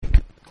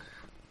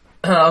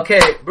Okay,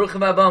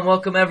 Bruchim Abam,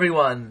 welcome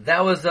everyone.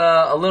 That was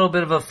a little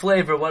bit of a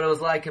flavor of what it was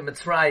like in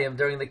Mitzrayim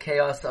during the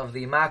chaos of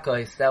the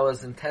Makos. That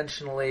was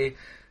intentionally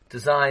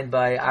designed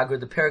by Agur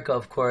de Perka,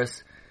 of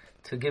course,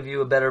 to give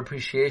you a better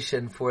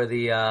appreciation for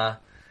the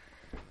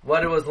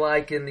what it was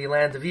like in the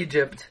land of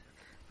Egypt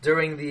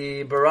during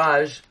the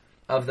barrage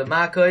of the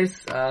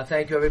Makos.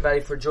 Thank you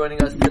everybody for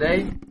joining us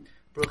today.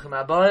 Bruchim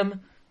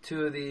Abam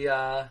to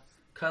the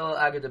Kollel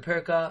Agur de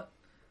Perka,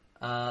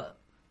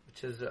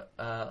 which is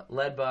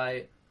led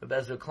by Reb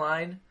Ezra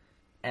Klein,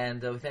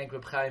 and we thank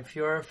Reb Chaim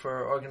Fuhrer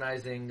for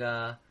organizing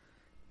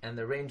and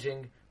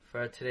arranging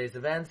for today's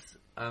events.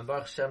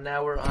 Baruch Hashem,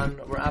 now we're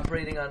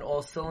operating on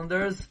all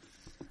cylinders.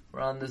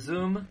 We're on the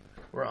Zoom,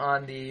 we're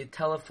on the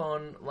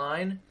telephone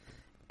line,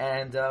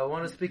 and I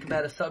want to speak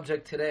about a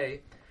subject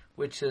today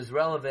which is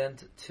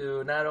relevant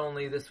to not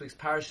only this week's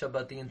parsha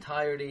but the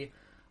entirety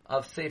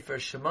of Sefer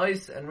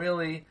Shemos, and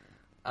really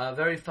a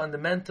very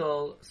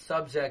fundamental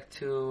subject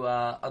to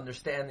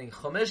understanding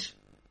Chumash.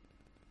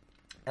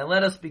 And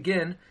let us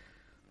begin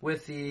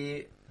with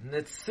the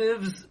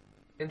Nitziv's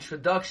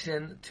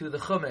introduction to the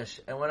Chumash.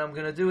 And what I'm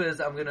going to do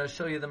is I'm going to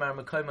show you the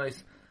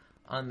Marmakoimos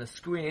on the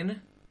screen.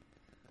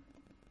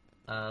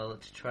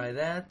 Let's try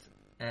that,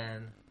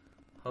 and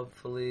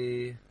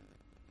hopefully,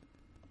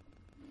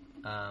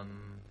 okay,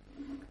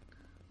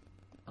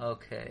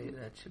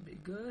 that should be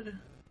good.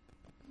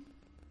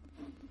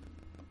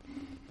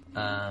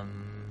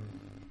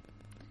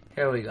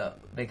 Here we go.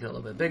 Make it a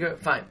little bit bigger.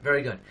 Fine,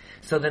 very good.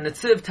 So the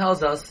Netziv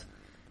tells us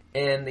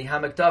in the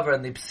Hamak Davar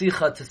and the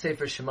Psicha to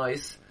Sefer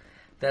Shemos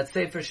that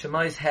Sefer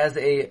Shemos has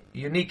a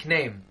unique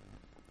name.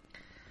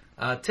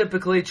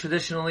 Typically,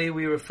 traditionally,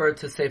 we refer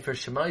to Sefer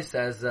Shemos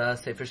as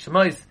Sefer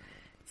Shemos.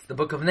 It's the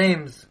book of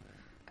names.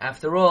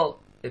 After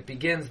all, it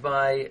begins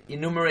by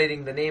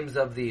enumerating the names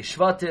of the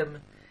Shvatim,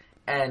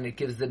 and it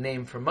gives the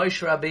name for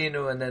Moshe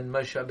Rabbeinu, and then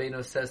Moshe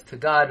Rabbeinu says to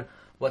God,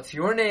 "What's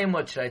your name?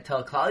 What should I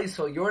tell Klal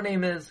Yisrael your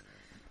name is?"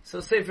 So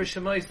Sefer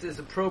Shemos is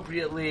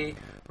appropriately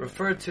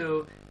referred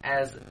to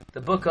as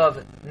the book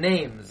of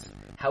names.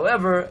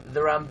 However,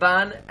 the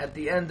Ramban at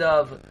the end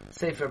of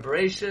Sefer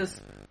Bereshis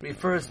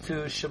refers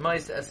to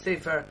Shemos as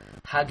Sefer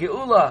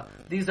HaGeula.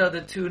 These are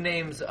the two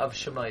names of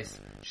Shemos.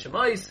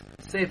 Shemos,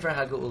 Sefer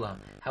HaGeula.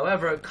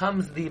 However,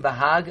 comes the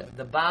Bahag,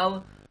 the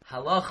Baal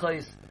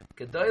Halachos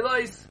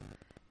Gedolos,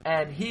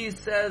 and he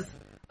says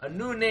a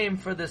new name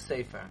for the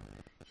Sefer.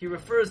 He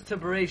refers to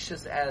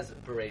Bereshis as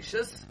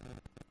Bereshis.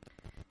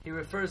 He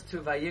refers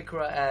to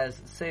Vayikra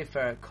as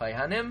Sefer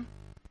Kohanim.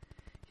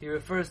 He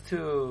refers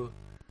to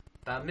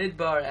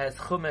Bamidbar as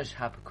Chumash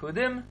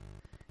HaPekudim,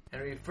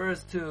 and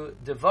refers to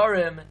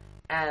Devarim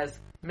as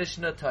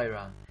Mishnah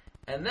Torah.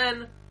 And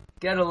then,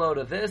 get a load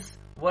of this,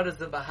 what does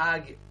the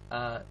Bahag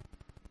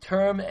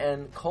term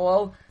and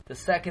call the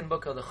second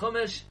book of the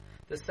Chumash?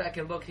 The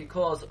second book he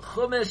calls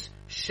Chumash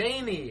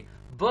Sheni,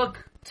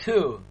 Book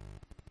 2.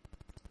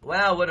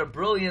 Wow, what a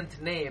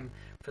brilliant name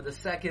for the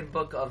second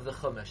book of the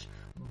Chumash.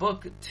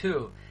 Book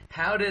 2.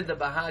 How did the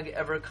Bahag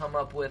ever come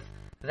up with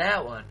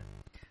that one?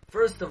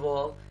 First of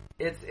all,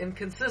 it's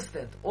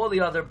inconsistent. All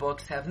the other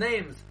books have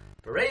names.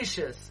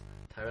 Bereshis,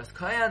 Taras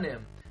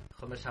Kohanim,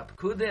 Chumash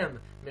HaPekudim,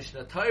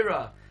 Mishnah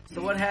Torah.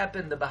 So what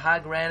happened? The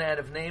Bahag ran out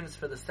of names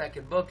for the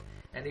second book,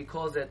 and he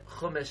calls it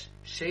Chumash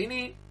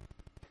Sheni.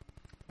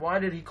 Why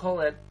did he call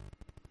it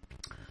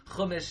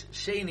Chumash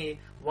Sheni?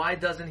 Why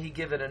doesn't he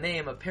give it a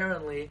name?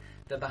 Apparently,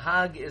 the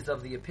Bahag is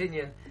of the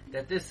opinion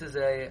that this is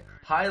a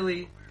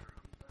highly...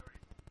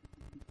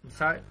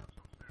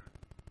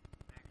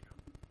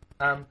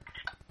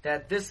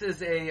 that this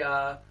is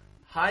a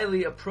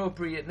highly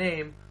appropriate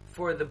name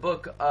for the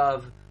book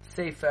of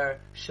Sefer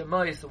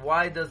Shemos.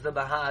 Why does the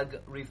Bahag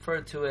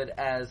refer to it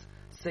as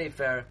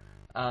Sefer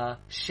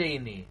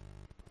Sheni?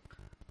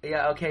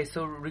 Yeah, okay,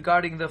 so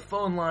regarding the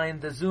phone line,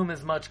 the Zoom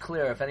is much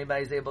clearer. If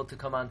anybody's able to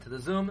come onto the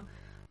Zoom,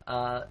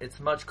 it's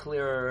much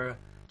clearer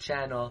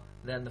channel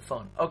than the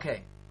phone.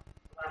 Okay.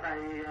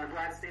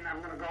 Gladstein,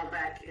 I'm going to go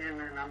back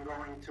in and I'm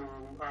going to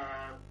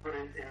put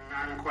it in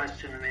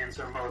non-question and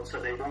answer mode so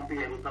they won't be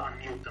able to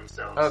unmute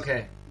themselves.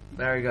 Okay,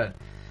 very good.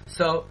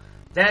 So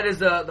that is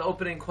the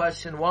opening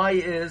question. Why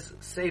is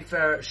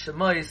Sefer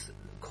Shemos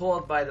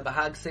called by the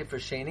Bahag Sefer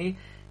Sheni?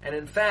 And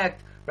in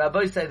fact,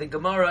 Rabbi say the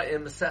Gemara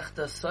in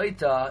Masechta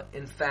Soita,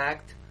 in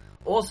fact,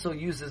 also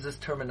uses this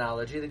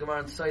terminology. The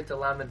Gemara in Soita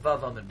Lamed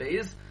Vav Amud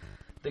Beis.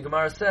 The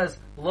Gemara says,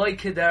 Loi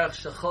kederach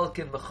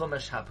shecholkin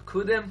b'chumash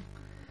hapekudim.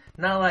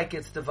 Not like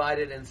it's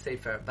divided in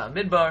Sefer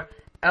Bamidbar,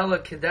 Ela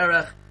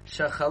kederach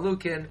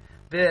shechalukin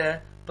be,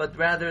 but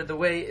rather the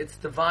way it's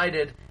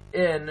divided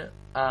in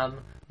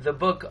the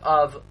book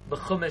of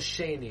Chumash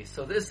Sheni.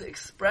 So this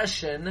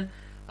expression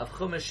of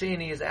Chumash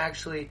Sheni is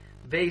actually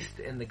based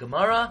in the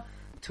Gemara,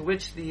 to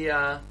which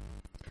the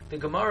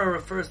Gemara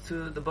refers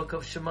to the book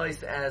of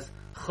Shemos as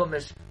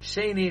Chumash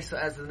Sheni. So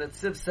as the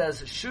Netziv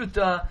says,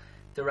 Shuta,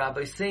 the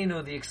Rabbi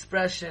Seinu, the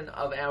expression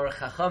of our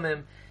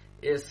Chachamim,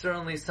 is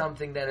certainly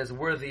something that is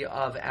worthy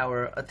of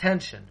our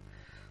attention.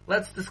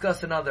 Let's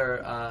discuss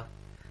another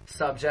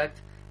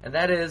subject, and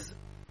that is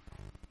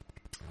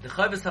the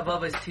Chovos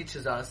HaLevavos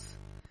teaches us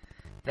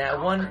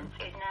that one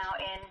is now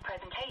in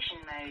presentation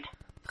mode.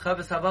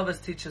 Chavos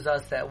Havavos teaches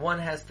us that one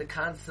has to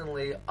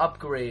constantly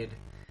upgrade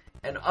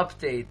and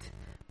update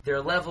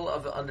their level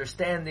of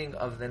understanding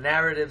of the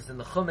narratives in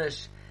the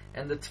Chumash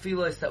and the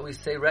tefillos that we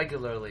say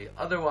regularly.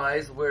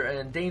 Otherwise, we're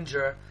in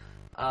danger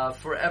of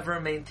forever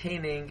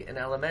maintaining an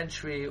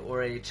elementary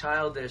or a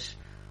childish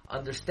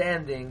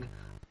understanding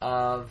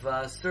of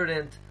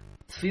certain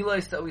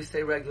tefillos that we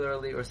say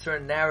regularly or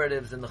certain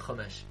narratives in the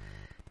Chumash.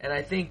 And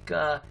I think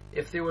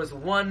if there was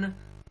one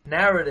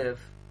narrative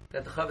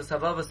that the Chavos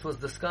Havavos was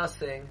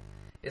discussing,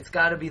 it's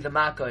got to be the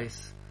Makos.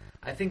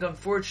 I think,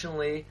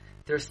 unfortunately,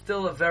 there's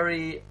still a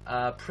very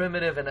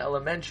primitive and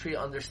elementary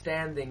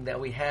understanding that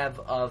we have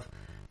of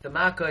the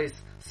Makos.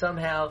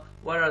 Somehow,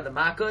 what are the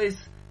Makos?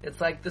 It's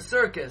like the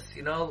circus,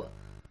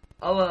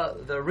 Allah,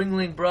 the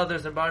Ringling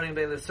Brothers and Barney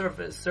Bay, the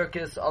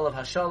circus, all of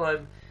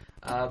Hashalom.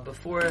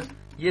 Before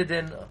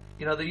Yidden,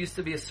 there used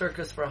to be a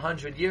circus for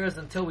 100 years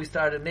until we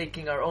started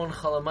making our own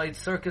Chalamite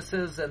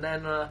circuses, and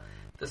then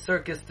the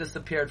circus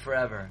disappeared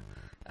forever.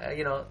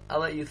 I'll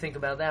let you think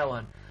about that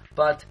one.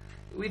 But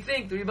we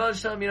think the Rebbe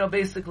Shalom,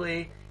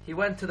 basically, he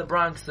went to the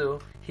Bronx Zoo,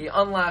 he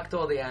unlocked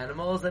all the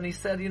animals, and he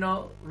said,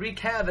 wreak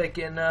havoc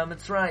in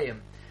Mitzrayim.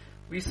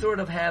 We sort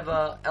of have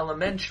a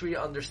elementary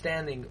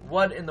understanding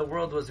what in the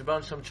world was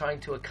Rebbe Shalom trying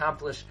to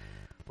accomplish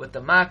with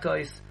the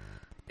Makos.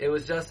 It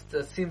was just,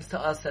 seems to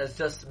us as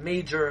just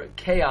major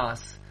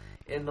chaos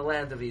in the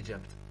land of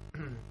Egypt.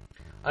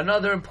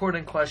 Another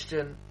important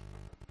question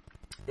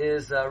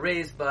is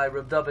raised by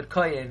Reb David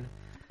Kohen,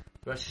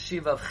 Rosh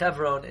Yeshiva of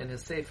Chevron, in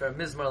his Sefer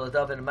Mizmar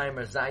LaDavid and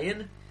Maimer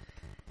Zayin.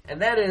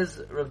 And that is,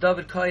 Reb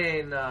David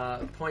Kohen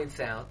points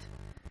out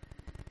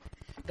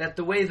that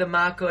the way the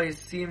Makos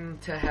seem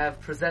to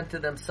have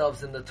presented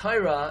themselves in the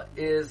Torah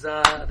is,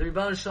 the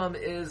Rebbe Shalom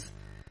is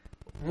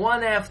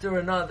one after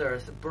another,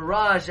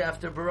 barrage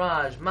after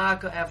barrage,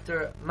 Makkah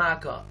after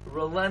Makkah,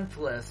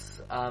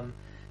 relentless. The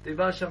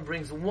Rebbe Shalom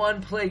brings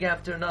one plague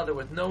after another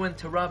with no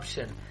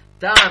interruption.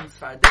 Dam,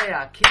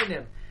 Sfardeya,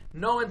 Kinim,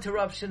 no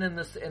interruption in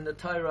the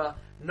Torah,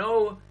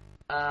 no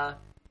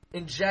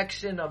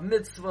injection of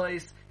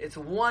mitzvahs. It's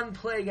one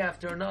plague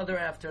after another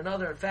after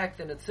another. In fact,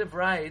 the Netziv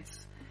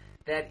writes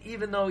that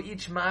even though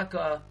each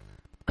Makkah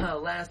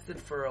lasted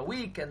for a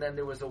week, and then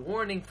there was a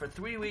warning for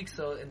 3 weeks,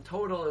 so in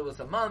total it was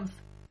a month,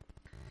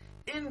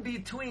 in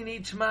between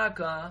each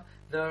Makkah,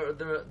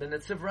 the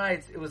Netziv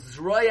writes, it was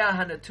Zroya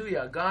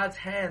Hanatuya, God's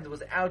hand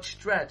was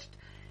outstretched,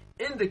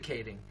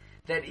 indicating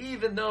that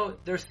even though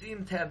there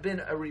seemed to have been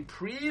a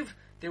reprieve,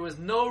 there was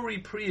no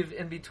reprieve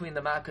in between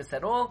the Makkahs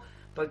at all,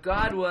 but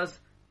God was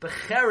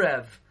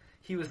Becherev,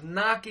 He was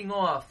knocking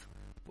off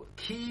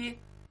key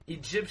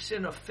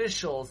Egyptian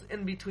officials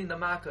in between the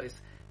Makkahs,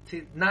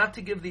 not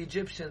to give the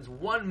Egyptians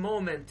one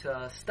moment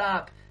to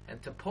stop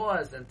and to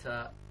pause and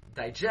to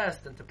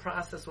digest and to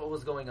process what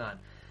was going on.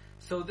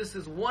 So this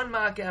is one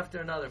Makkah after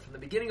another, from the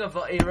beginning of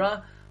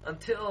Va'era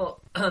until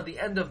the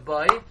end of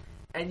Bai,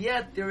 and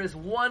yet there is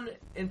one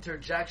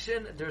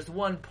interjection, there's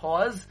one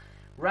pause,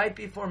 right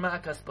before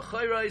Makkahs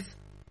B'choros.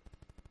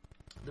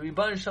 The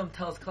Rebbeinu Shalom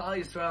tells Klal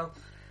Yisrael,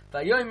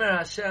 Vayomer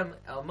Hashem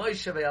el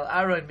Moshe ve'el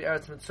Aaron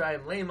be'eretz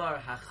Mitzrayim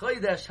leimar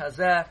hachodesh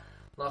hazeh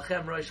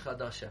lachem rosh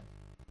chadashem.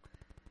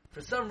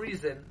 For some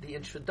reason, the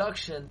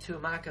introduction to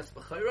Makkahs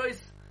B'choros,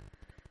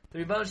 the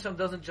Rebbeinu Shalom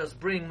doesn't just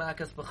bring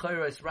Makkahs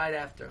B'choros right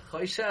after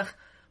Choshech,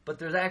 but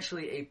there's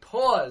actually a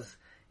pause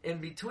in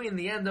between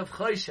the end of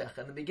Choshech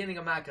and the beginning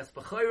of Makkahs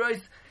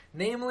B'choros.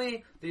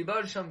 Namely, the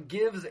Rebbeinu Shalom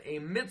gives a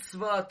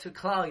mitzvah to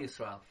Klal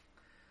Yisrael.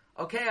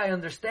 Okay, I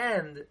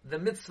understand the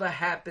mitzvah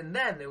happened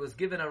then. It was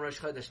given on Rosh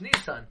Chodesh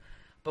Nisan.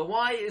 But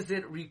why is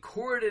it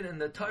recorded in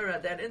the Torah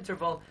at that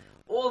interval?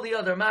 All the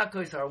other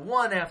Makkos are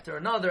one after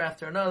another,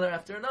 after another,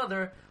 after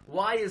another.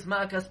 Why is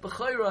Makkahs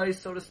B'choros,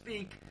 so to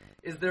speak,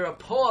 is there a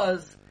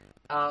pause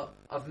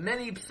of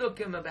many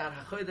psukim about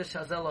HaChodesh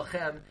Hazeh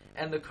Lachem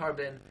and the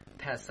Karban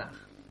Pesach?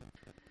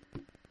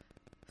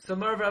 So,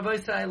 Marav Rabbi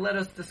Sai, let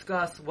us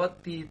discuss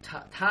what the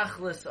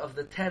tachlis of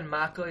the 10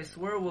 Makkos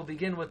were. We'll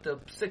begin with the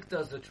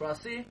Psikta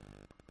Zutrasi.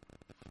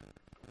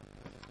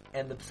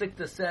 And the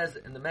Psikta says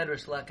in the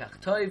Medrash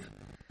Lakach Tov,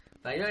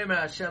 Vayomer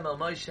Hashem el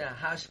Moshe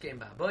hashkem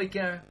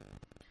ba'boiker.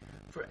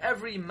 For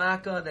every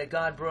Makkah that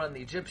God brought on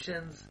the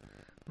Egyptians,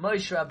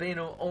 Moshe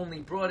Rabbeinu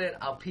only brought it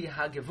al pi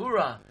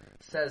hagevura,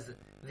 says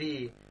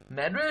the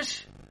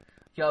Medrash.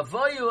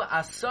 Yavoyu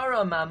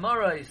asara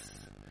ma'amoros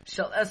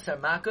shel eser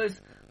Makkos.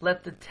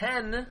 Let the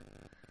 10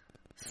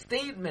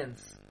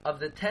 statements of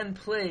the 10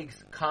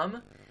 plagues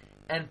come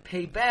and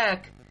pay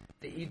back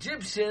the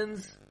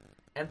Egyptians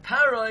and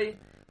Paroi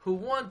who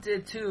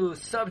wanted to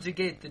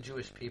subjugate the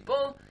Jewish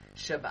people.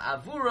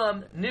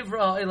 Sheba'avuram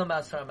nivra ha'olam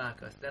asar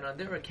Makkos. Then on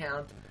their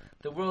account,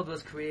 the world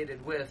was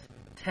created with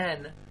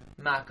 10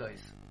 Makkos.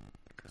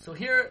 So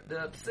here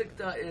the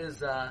Psikta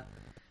is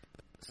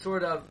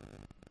sort of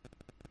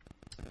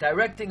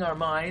directing our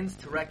minds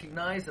to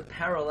recognize a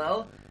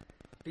parallel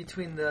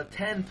between the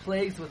 10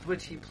 plagues with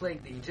which He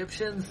plagued the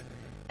Egyptians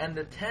and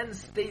the 10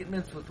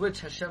 statements with which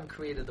Hashem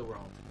created the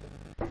world.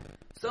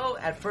 So,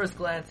 at first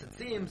glance, it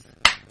seems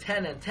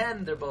 10 and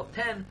 10, they're both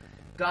 10.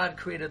 God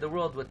created the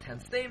world with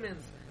 10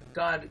 stamens.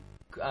 God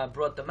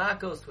brought the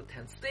Makos with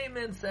 10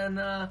 stamens,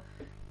 and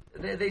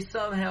they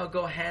somehow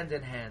go hand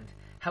in hand.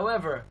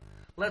 However,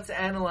 let's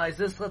analyze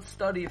this. Let's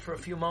study for a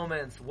few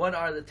moments what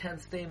are the 10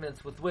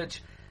 stamens with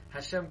which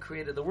Hashem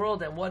created the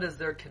world, and what is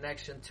their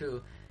connection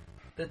to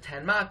the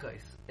 10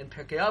 Makos. In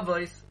Pirkei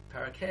Avos,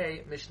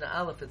 Parakeh, Mishnah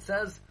Aleph, it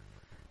says,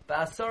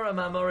 Ba'asara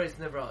ma'amores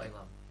nivra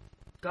olam.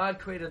 God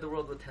created the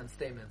world with 10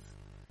 stamens.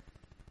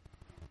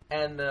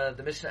 And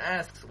the Mishnah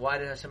asks, why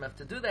did Hashem have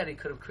to do that? He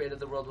could have created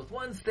the world with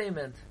one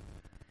statement.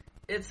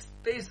 It's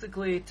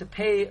basically to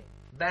pay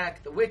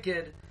back the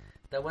wicked,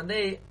 that when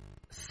they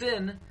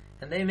sin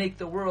and they make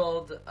the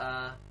world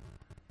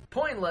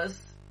pointless,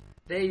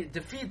 they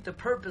defeat the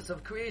purpose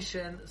of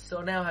creation,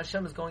 so now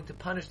Hashem is going to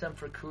punish them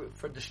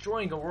for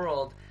destroying a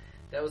world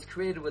that was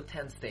created with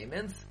 10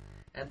 stamens,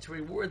 and to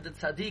reward the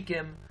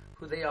tzaddikim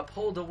who they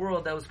uphold a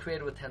world that was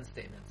created with 10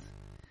 stamens.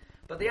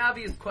 But the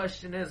obvious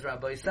question is,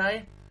 Rabbi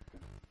Isai,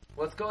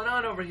 what's going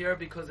on over here?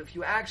 Because if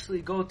you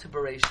actually go to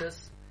Bereshis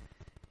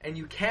and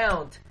you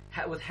count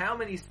with how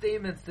many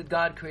stamens did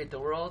God create the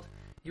world,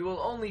 you will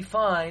only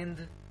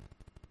find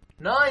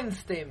 9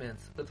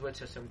 stamens with which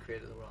Hashem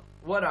created the world.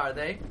 What are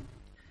they?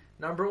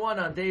 Number 1,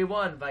 on day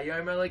 1,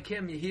 Vayomer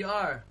Elokim Yehi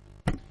Ar.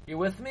 You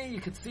with me?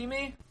 You could see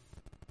me?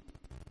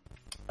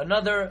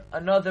 Another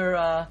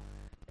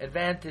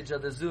advantage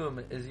of the Zoom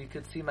is you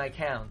could see my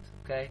count,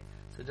 okay?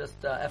 So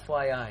just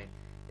FYI,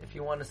 if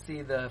you want to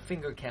see the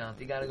finger count,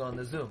 you got to go on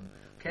the Zoom.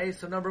 Okay,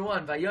 so number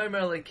 1,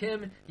 Vayomer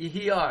Elokim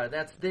Yehi Ar.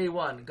 That's day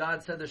 1.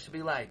 God said there should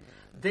be light.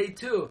 Day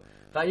 2,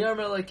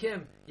 Vayomer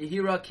Elokim Yehi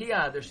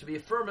Rakia. There should be a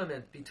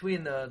firmament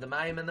between the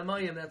Mayim and the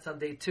Moyim. That's on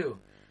day 2.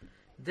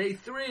 Day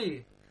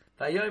 3,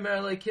 Vayomer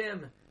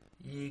Elokim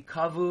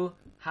Yikavu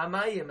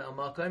Hamayim El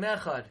Makom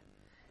Echad.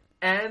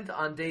 And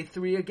on day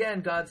 3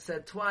 again, God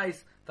said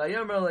twice,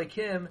 Vayomer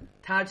Elokim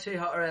Tadshe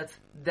Haaretz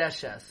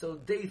Desha. So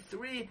day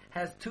 3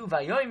 has 2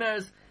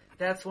 Vayomers.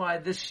 That's why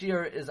this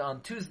year is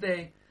on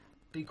Tuesday,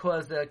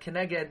 because the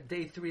Keneged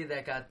day 3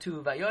 that got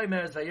 2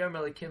 Vayomers,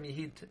 Vayomer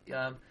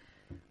Elokim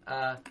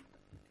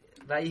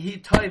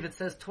Vayihi Toiv, it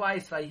says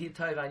twice Vayihi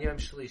Toiv on Yom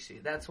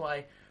Shlishi. That's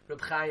why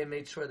Reb Chaim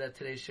made sure that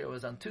today's share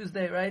was on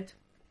Tuesday, right?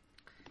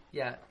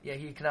 Yeah,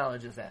 he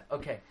acknowledges that.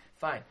 Okay,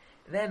 fine.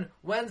 Then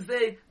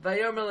Wednesday,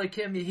 Vayomer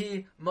Elokim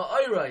Yehi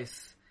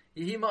Ma'oros.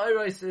 Yehi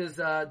Ma'oros is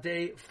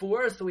day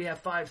 4, so we have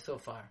 5 so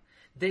far.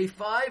 Day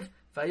 5,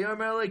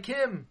 Vayomer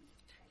Elokim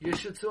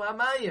Yishutzu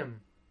Amayim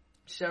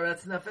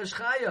Sheretz Nefesh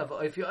Chayav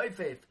Oifi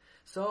Oifef.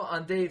 So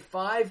on day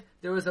 5,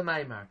 there was a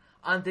Maimar.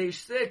 On day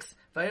 6,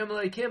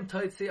 Vayomer Elokim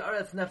Toitzi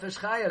Aretz Nefesh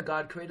Chaya.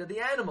 God created the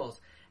animals.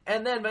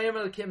 And then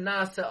Vayomer Elokim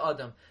Nasa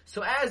Adam.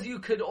 So as you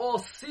could all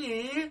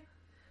see,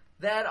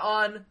 that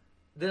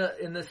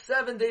in the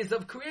 7 days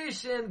of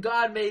creation,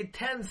 God made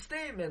 10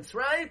 statements,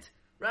 right?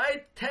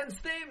 Right? 10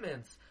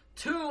 statements.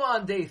 2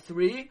 on day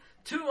 3,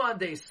 2 on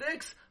day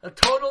 6, a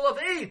total of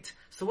 8.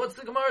 So what's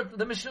the Gemara,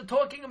 the Mishnah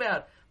talking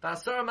about?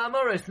 Basar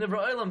Ma'amores,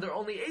 Nivra Olam, there are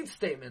only 8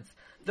 statements.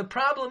 The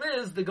problem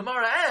is, the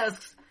Gemara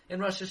asks, in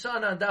Rosh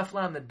Hashanah on Daf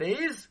Lamed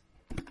Beis,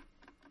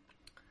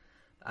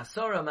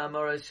 Basar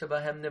Ma'amores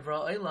Shabahem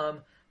Nivra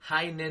Olam,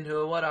 Hai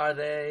Ninhu, what are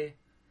they?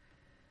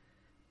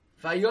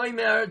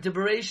 Vayomer de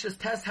Bereshis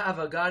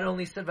Teshava. God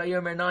only said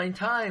Vayomer 9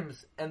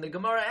 times. And the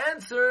Gemara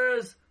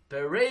answers,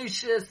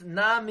 Bereshis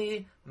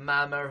Nami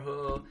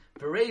Mamarhu.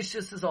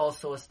 Bereshis is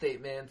also a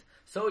statement.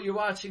 So you're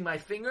watching my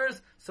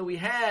fingers. So we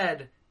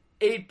had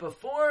 8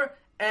 before,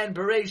 and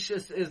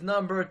Bereshis is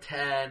number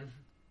 10.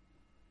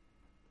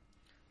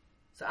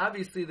 So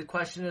obviously the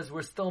question is,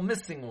 we're still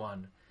missing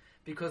one.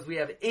 Because we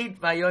have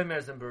 8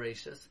 Vayomers in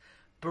Bereshis.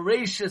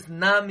 Bereshis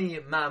Nami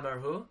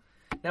Mamarhu.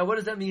 Now what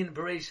does that mean,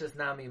 Bereshis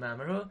Nami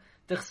Mamarhu?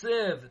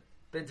 T'chsev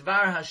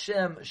b'dvar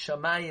Hashem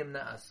shamayim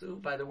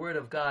na'asu. By the word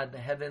of God, the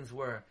heavens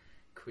were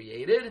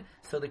created.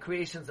 So the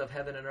creations of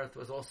heaven and earth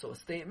was also a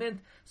statement.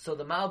 So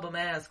the Malbim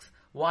asks,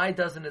 why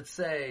doesn't it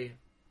say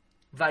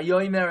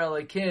Vayomer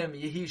Elokim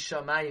Yehi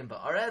Shamayim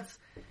Ba'aretz?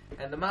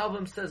 And the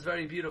Malbim says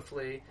very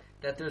beautifully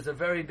that there's a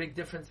very big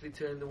difference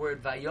between the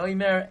word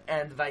Vayomer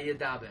and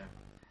Vayedaber.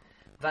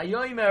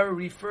 Vayomer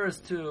refers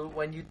to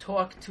when you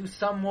talk to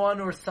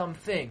someone or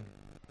something.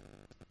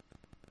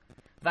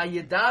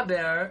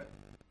 Vayedaber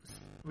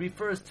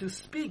refers to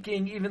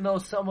speaking even though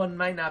someone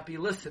might not be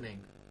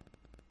listening.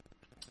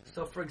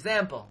 So for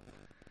example,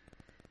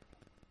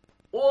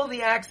 all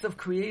the acts of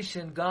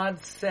creation, God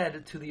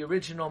said to the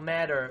original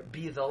matter,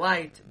 be the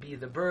light, be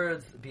the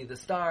birds, be the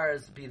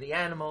stars, be the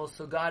animals.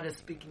 So God is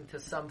speaking to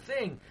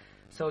something.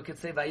 So it could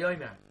say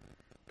Vayomer.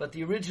 But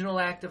the original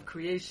act of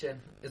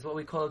creation is what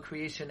we call a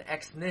creation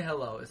ex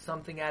nihilo, is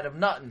something out of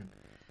nothing.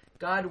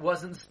 God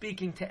wasn't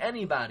speaking to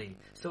anybody.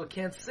 So it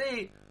can't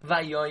say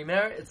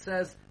Vayomer, it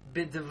says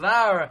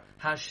Bidvar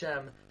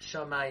Hashem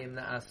Shamayim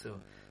Na'asu.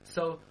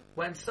 So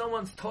when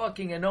someone's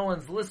talking and no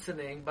one's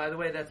listening, by the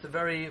way, that's a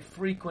very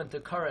frequent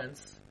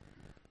occurrence,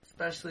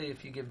 especially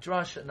if you give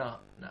drasha,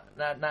 not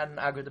in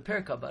Agra de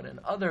Pirka, but in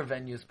other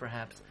venues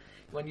perhaps.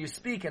 When you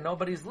speak and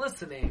nobody's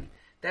listening,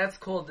 that's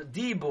called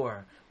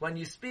dibur. When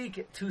you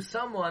speak to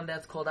someone,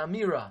 that's called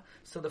amira.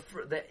 So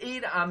the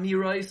 8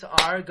 amiros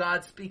are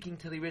God speaking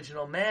to the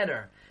original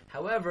matter.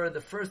 However,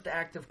 the first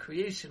act of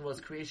creation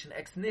was creation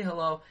ex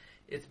nihilo.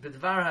 It's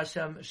bidvar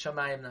Hashem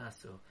shamayim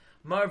nasu.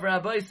 Marv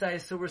Rabbi,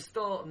 so we're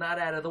still not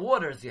out of the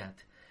waters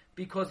yet,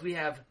 because we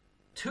have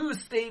 2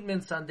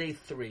 statements on day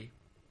 3,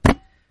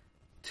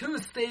 2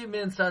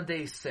 statements on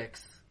day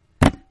 6.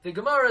 The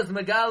Gemara is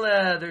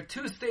Megala, there are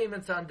 2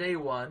 statements on day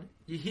 1,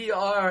 Yehi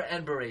Ar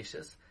and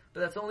Bereshis,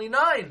 but that's only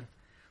 9.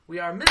 We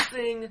are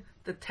missing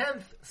the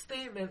 10th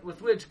statement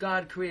with which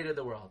God created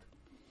the world.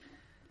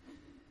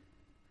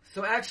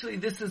 So actually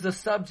this is a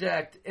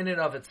subject in and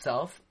of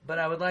itself, but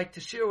I would like to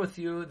share with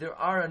you, there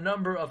are a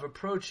number of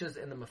approaches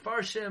in the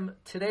Mefarshim.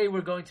 Today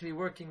we're going to be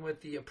working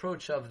with the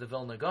approach of the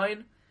Vilna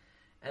Gaon,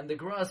 and the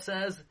Gemara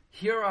says,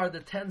 here are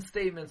the 10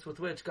 statements with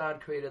which God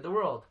created the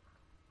world.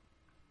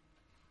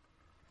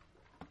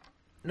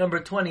 Number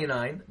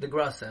 29, the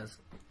Gemara says,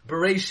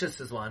 Bereshis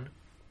is 1,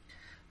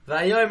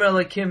 Vayomer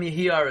Elokim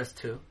Yehi Ar is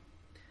 2,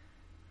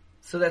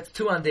 so that's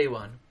 2 on day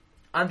 1.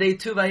 On day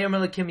 2,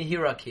 Vayomer Elokim Yehi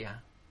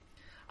Rakia.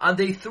 On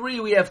day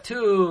 3, we have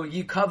 2,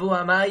 Yikavu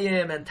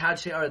Amayim and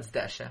Tadshe Aretz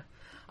Desha.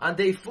 On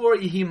day 4,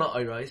 Yehi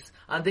Ma'oros.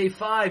 On day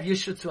 5,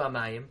 Yishutzu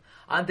Amayim.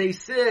 On day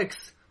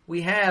 6,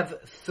 we have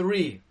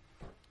 3.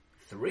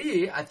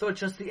 3? I thought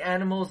just the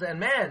animals and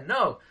man.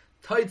 No.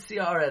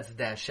 Toitzi Aretz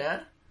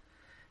Desha.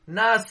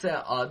 Nase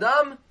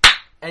Adam.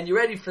 And you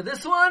ready for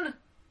this one?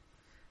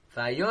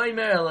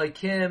 Vayomer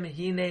Elokim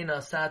Hine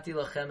Nasati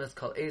Lachem Es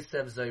Kol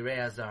Esev Zoyrei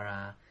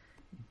Azara.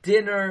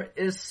 Dinner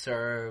is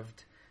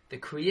served. The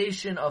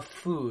creation of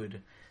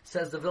food,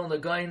 says the Vilna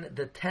Gaon,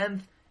 the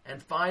 10th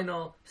and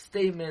final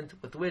statement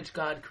with which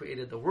God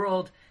created the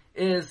world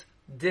is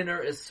dinner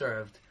is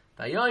served.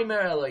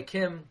 Vayomer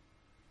Elokim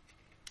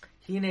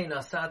Hine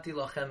Nasati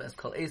Lachem Es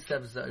Kol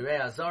Esev Zoyrei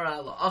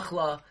Azara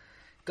La'achla.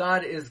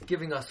 God is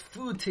giving us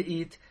food to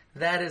eat.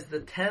 That is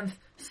the 10th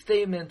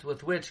statement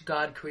with which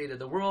God created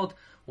the world.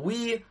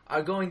 We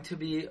are going to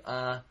be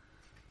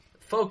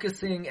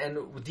focusing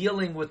and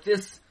dealing with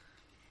this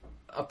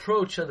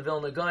approach of the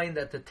Vilna Gaon,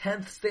 that the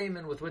 10th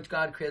statement with which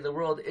God created the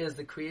world is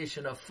the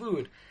creation of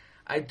food.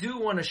 I do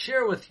want to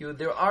share with you,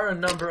 there are a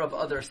number of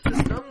other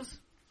systems.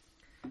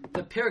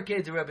 The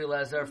Pirkei de Rebbe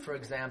Lezer, for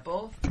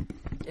example,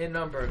 in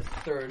number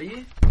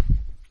 30,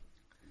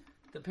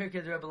 the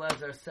Pirkei de Rebbe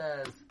Lezer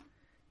says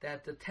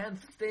that the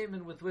 10th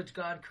statement with which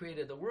God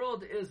created the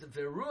world is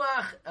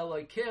V'ruach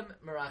Elokim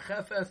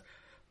merachefes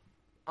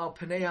al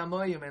pnei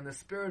hamayim, and the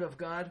Spirit of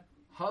God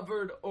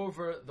hovered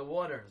over the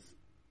waters.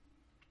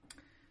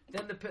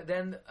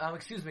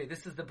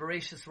 This is the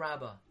Bereshis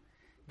Rabbah.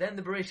 Then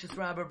the Bereshis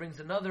Rabbah brings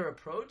another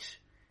approach,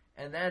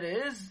 and that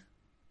is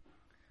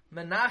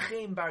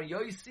Menachem Bar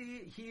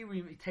Yosi. He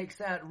takes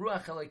out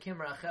Ruach Elokim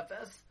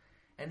Rachefes,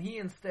 and he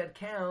instead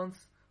counts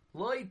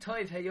Loi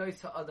Toiv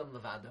Heyois Adam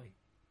Levadoi.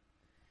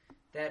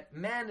 That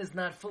man is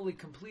not fully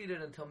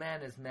completed until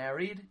man is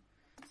married.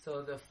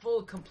 So the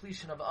full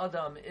completion of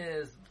Adam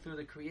is through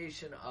the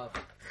creation of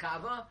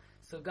Chava.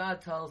 So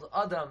God tells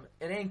Adam,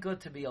 it ain't good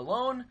to be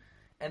alone.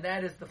 And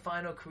that is the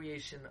final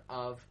creation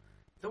of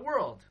the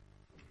world.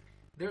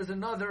 There's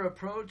another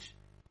approach,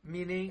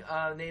 meaning,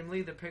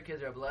 namely the Pirkei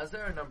de Rebbe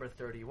Lezer, number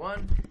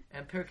 31.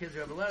 And Pirkei de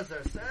Rebbe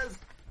Lezer says,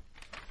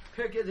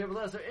 Pirkei de Rebbe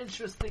Lezer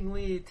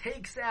interestingly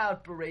takes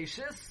out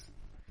Bereshis.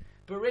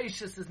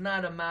 Bereshis is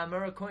not a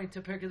mamar according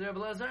to Pirkei de Rebbe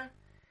Lezer.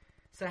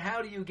 So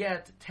how do you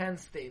get 10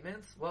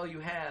 statements? Well, you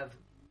have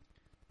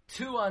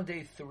 2 on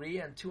day 3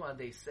 and 2 on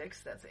day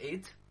 6. That's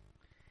 8.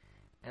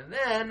 And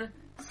then,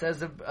 says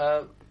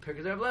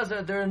Pirkei de Rebbe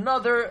Lezer, there are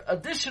another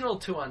additional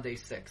 2 on day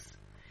 6.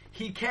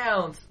 He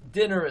counts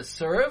dinner is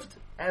served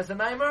as a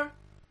maimar,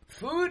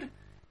 food,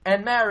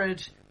 and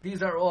marriage.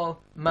 These are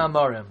all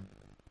mamarim.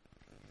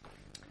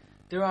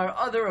 There are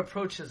other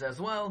approaches as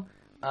well.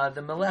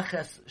 The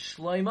Meleches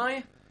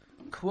Shloimei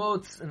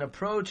quotes an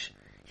approach.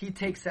 He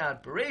takes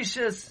out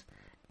Bereshis,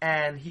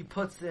 and he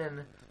puts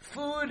in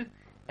food,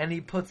 and he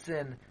puts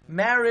in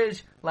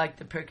marriage, like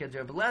the Pirkei de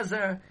Rebbe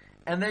Lezer.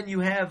 And then you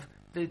have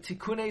the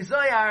Tikkunei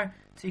Zohar.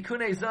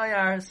 Tikkunei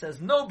Zohar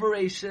says no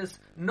Bereshis,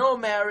 no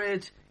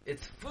marriage,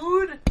 it's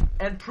food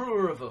and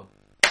Pru'uravu.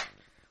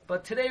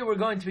 But today we're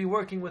going to be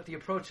working with the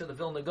approach of the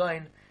Vilna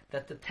Gaon,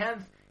 that the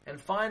 10th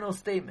and final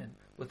statement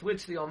with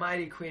which the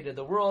Almighty created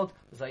the world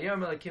was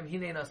Vayomer Elokim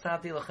Hinei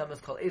Nasati Lachem Es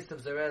Kol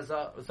Esav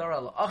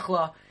Zara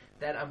La'achla,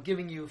 that I'm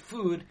giving you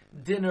food,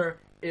 dinner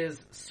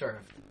is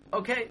served.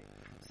 Okay,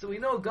 so we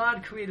know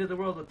God created the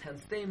world with 10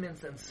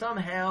 statements, and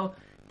somehow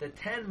the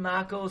 10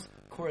 makos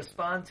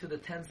correspond to the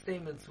 10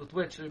 statements with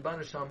which the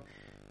Rebbeinu Shalom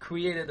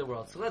created the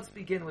world. So let's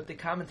begin with the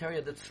commentary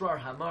of the Tzror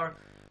Hamar,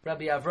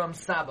 Rabbi Avram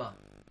Saba.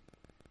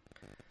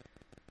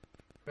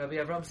 Rabbi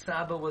Avram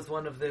Saba was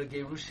one of the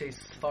Gerushay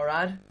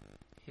Sfarad.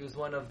 He was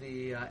one of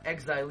the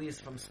exilees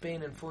from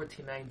Spain in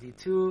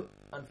 1492.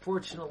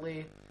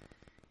 Unfortunately,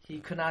 he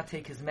could not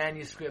take his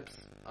manuscripts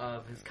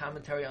of his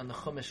commentary on the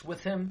Chumash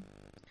with him.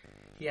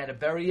 He had to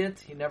bury it.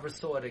 He never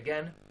saw it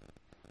again.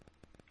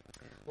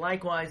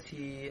 Likewise,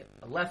 he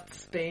left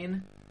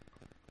Spain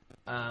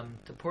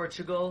to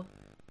Portugal,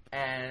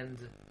 and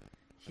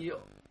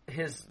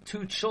his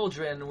 2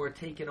 children were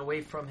taken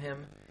away from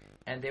him,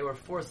 and they were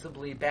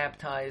forcibly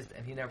baptized,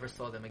 and he never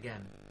saw them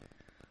again.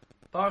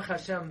 Baruch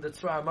Hashem, the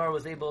Tzra Amar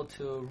was able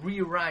to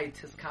rewrite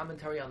his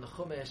commentary on the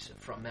Chumash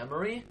from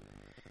memory.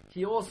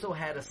 He also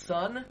had a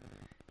son,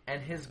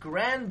 and his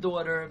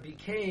granddaughter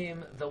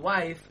became the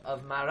wife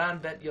of Maran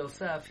Bet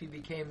Yosef. He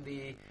became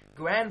the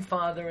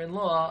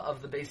grandfather-in-law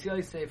of the Beis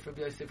Yosef,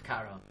 Rabbi Yosef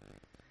Karo.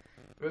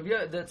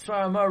 The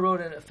Tzra Amar wrote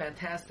a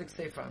fantastic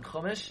sefer on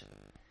Chumash,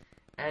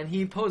 and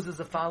he poses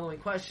the following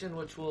question,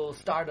 which will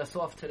start us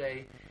off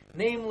today.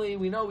 Namely,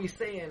 we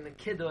say in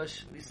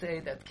Kiddush, we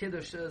say that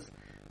Kiddush is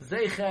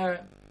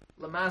Zecher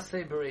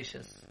L'Maseh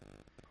Bereshis.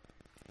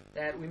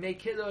 That we make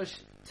Kiddush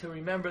to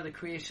remember the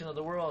creation of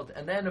the world.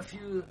 And then a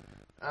few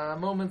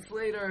moments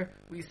later,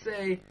 we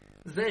say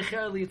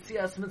Zecher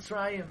L'Yitzias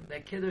Mitzrayim.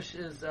 That Kiddush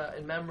is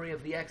in memory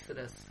of the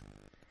Exodus.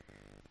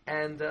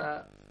 And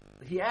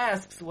he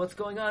asks, what's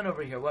going on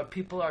over here? What,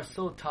 people are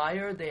so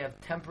tired, they have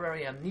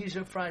temporary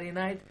amnesia Friday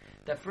night,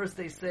 that first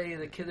they say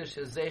the Kiddush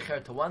is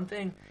Zecher to one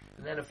thing,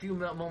 and then a few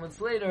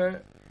moments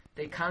later,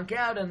 they conk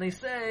out and they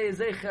say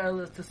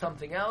Zecher to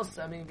something else.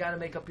 I mean, you got to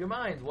make up your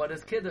mind. What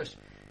is Kiddush?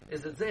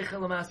 Is it Zecher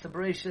L'Maseh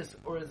Bereshis,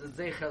 or is it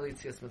Zecher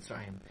L'Yitzias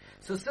Mitzrayim?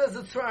 So says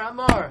the Tzra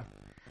Amar,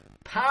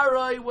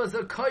 Paroi was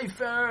a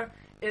koifer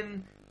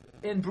in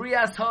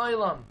Brias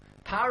Ha'olam.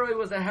 Paroi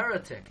was a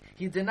heretic.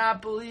 He did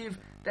not believe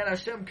that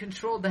Hashem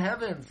controlled the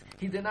heavens.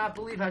 He did not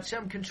believe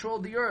Hashem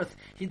controlled the earth.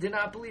 He did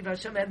not believe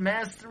Hashem had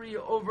mastery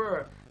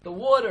over the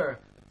water,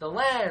 the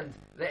land,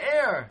 the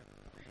air.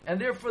 And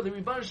therefore the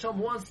Rebbeinu Shalom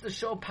wants to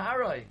show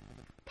Paroi.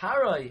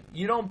 Paroi,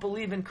 you don't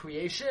believe in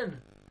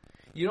creation?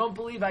 You don't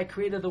believe I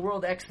created the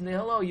world ex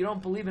nihilo? You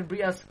don't believe in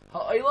Brias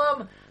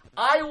Ha'olam?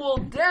 I will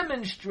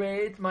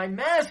demonstrate my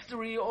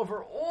mastery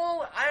over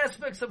all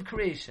aspects of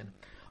creation.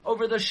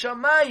 Over the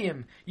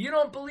Shamayim. You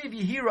don't believe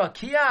Yehi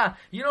Rakia.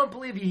 You don't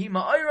believe Yehi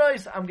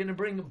Ma'oros. I'm going to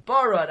bring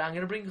Barad. I'm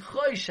going to bring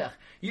Choshech.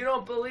 You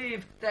don't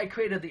believe that I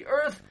created the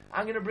earth.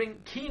 I'm going to bring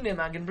Kinim.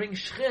 I'm going to bring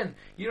Shchin.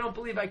 You don't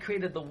believe I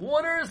created the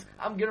waters.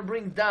 I'm going to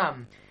bring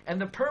Dam.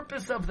 And the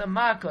purpose of the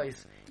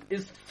Makos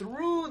is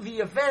through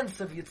the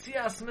events of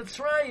Yitzias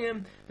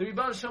Mitzrayim, the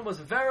Rebbeinu Shalom was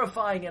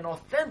verifying and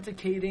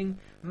authenticating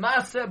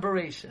Maseh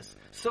Bereshis.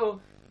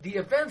 So, the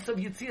events of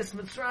Yitzias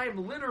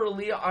Mitzrayim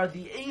literally are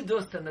the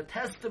edus and the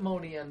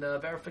testimony and the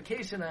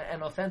verification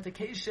and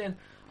authentication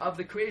of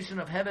the creation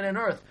of heaven and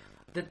earth.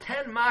 The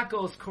 10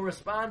 makos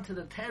correspond to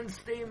the 10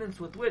 statements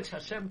with which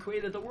Hashem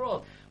created the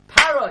world.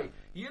 Paroi,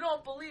 you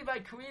don't believe I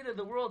created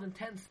the world in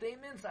 10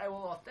 statements? I will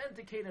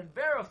authenticate and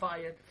verify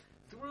it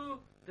through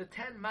the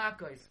 10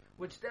 makos,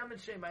 which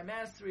demonstrate my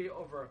mastery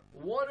over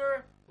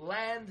water,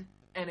 land,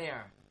 and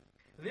air.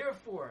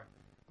 Therefore,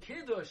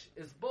 Kiddush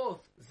is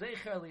both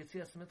Zecher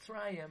L'Yitzias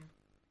Mitzrayim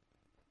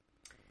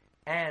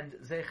and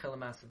Zecher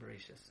L'Maseh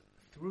Bereshis.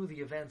 Through the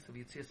events of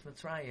Yitzias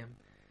Mitzrayim,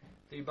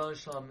 the Rebbeinu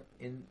Shalom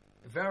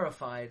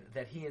verified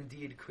that he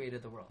indeed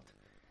created the world.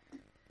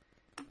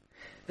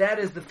 That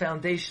is the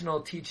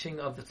foundational teaching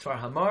of the Tzar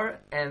Hamar,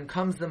 and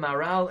comes the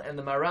Maral, and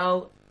the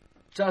Maral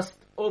just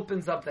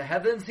opens up the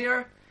heavens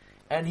here,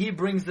 and he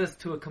brings this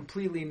to a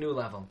completely new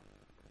level.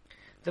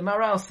 The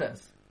Maral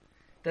says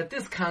that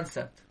this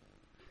concept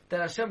that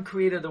Hashem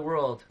created the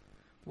world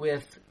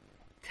with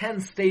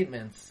 10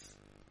 statements,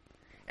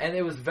 and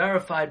it was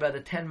verified by the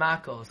 10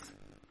 makos.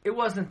 It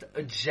wasn't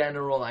a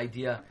general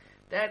idea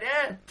that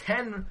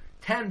 10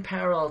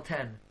 parallel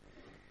 10.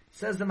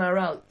 Says the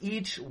Maral,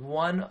 each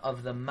one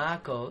of the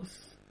makos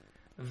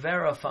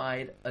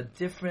verified a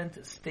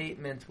different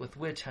statement with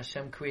which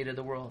Hashem created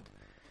the world.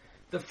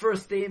 The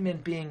first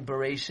statement being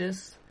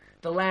Bereshis,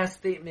 the last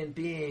statement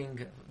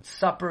being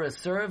supper is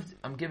served,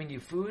 I'm giving you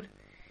food.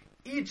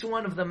 Each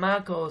one of the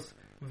makos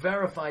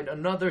verified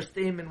another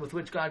statement with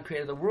which God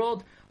created the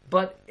world,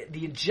 but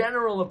the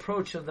general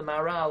approach of the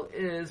Maral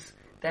is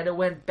that it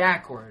went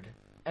backward,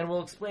 and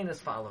we'll explain as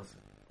follows.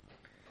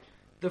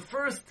 The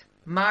first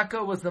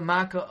Makkah was the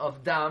Makkah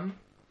of Dam,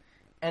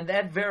 and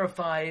that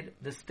verified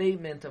the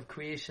statement of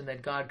creation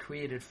that God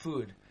created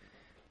food.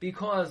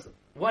 Because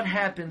what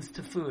happens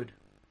to food?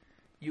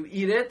 You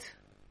eat it,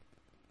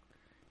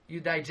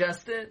 you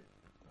digest it,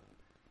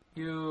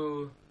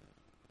 you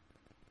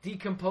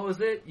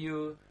decompose it,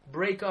 you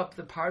break up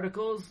the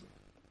particles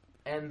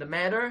and the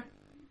matter,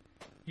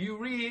 you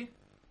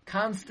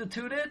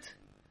reconstitute it,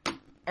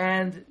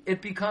 and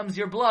it becomes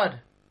your blood.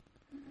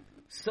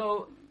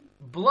 So,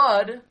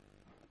 blood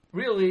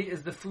really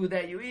is the food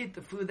that you eat.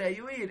 The food that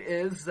you eat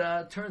is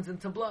turns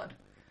into blood.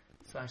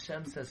 So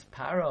Hashem says,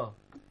 Paro,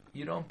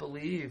 you don't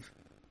believe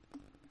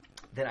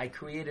that I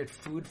created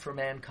food for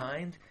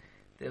mankind?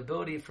 The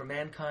ability for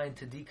mankind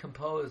to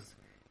decompose,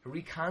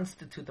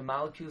 reconstitute the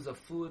molecules of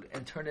food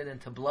and turn it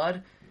into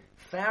blood.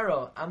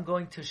 Pharaoh, I'm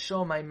going to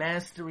show my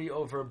mastery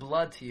over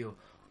blood to you.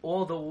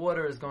 All the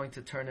water is going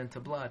to turn into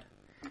blood.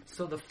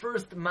 So the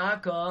first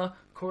Makkah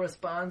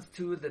corresponds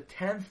to the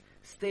 10th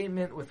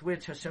statement with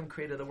which Hashem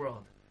created the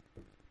world.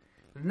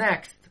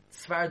 Next,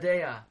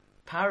 Tzvardeya,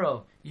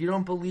 Paro, you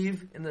don't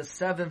believe in the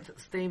seventh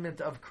statement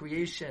of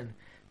creation,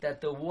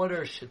 that the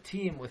water should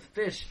teem with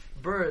fish,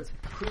 birds,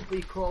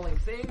 creepy crawling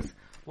things?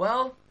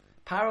 Well,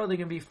 Paro, there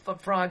can be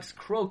frogs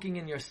croaking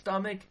in your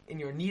stomach, in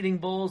your kneading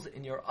bowls,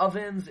 in your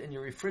ovens, in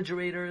your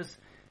refrigerators,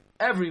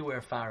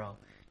 everywhere, Pharaoh.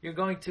 You're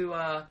going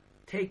to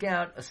take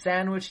out a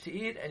sandwich to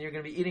eat, and you're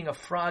going to be eating a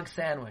frog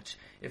sandwich.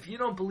 If you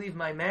don't believe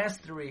my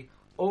mastery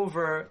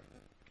over...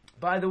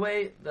 By the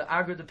way, the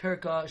Agra de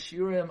Pirka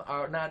shiurim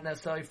are not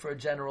necessarily for a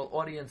general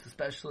audience,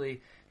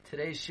 especially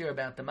today's shiur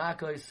about the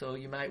Makos, so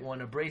you might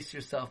want to brace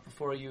yourself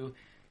before you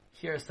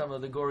hear some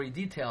of the gory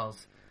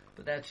details.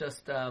 But that's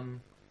just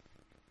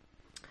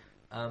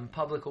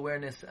public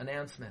awareness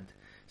announcement.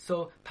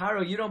 So,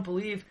 Paro, you don't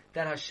believe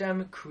that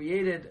Hashem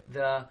created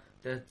the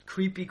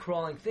creepy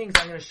crawling things.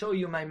 I'm going to show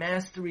you my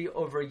mastery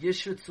over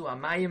Yishutzu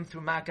Amayim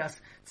through Makas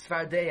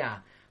Tzvardeya.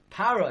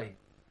 Paro,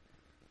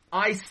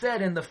 I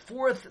said in the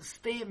fourth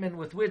statement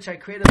with which I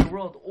created the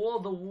world, all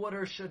the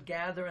water should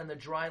gather and the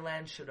dry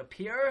land should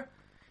appear.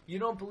 You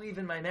don't believe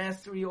in my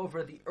mastery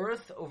over the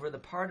earth, over the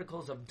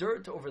particles of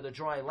dirt, over the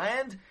dry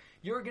land.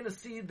 You're going to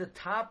see the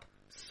top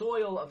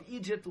soil of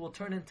Egypt will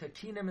turn into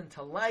kinim,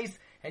 into lice,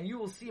 and you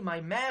will see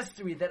my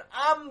mastery, that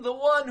I'm the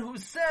one who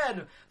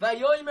said,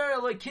 Vayomer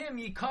Elokim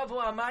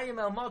yikavu amayim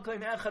el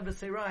makom echad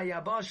v'seirah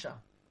yabasha.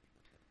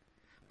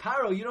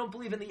 Paro, you don't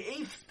believe in the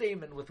eighth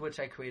statement with which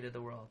I created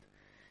the world,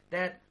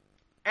 that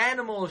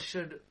animals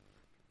should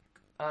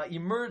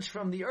emerge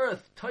from the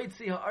earth.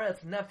 Toitzi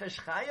haaretz nefesh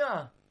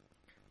chaya.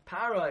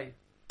 Paro,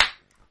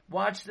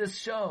 watch this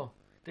show.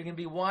 There are going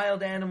to be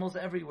wild animals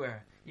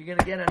everywhere. You're going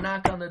to get a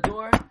knock on the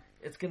door.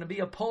 It's going to be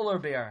a polar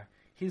bear.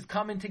 He's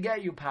coming to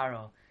get you,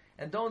 Paro.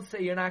 And don't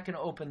say you're not going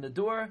to open the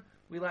door.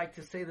 We like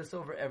to say this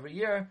over every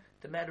year.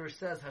 The Medrash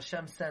says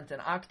Hashem sent an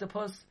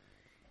octopus.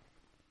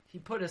 He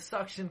put a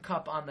suction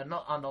cup on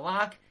the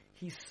lock.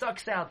 He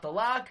sucks out the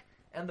lock,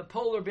 and the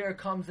polar bear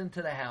comes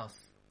into the house.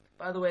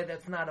 By the way,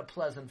 that's not a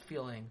pleasant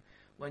feeling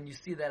when you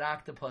see that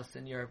octopus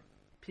in your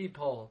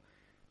peephole,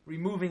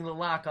 removing the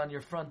lock on your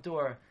front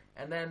door,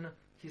 and then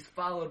he's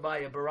followed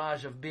by a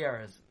barrage of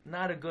bears.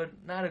 Not a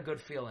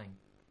good feeling.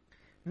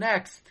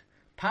 Next,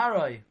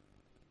 Paroi.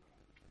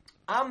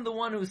 I'm the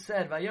one who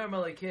said, Vayom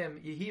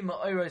Elokim Yehi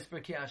Ma'oros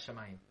B'Kei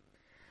Hashamayim.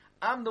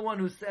 I'm the one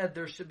who said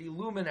there should be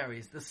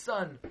luminaries, the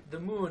sun, the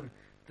moon,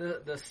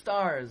 the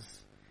stars.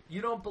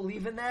 You don't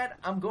believe in that?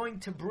 I'm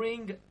going to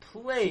bring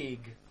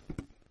plague.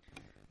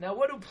 Now,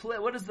 what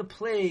does the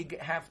plague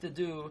have to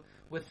do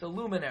with the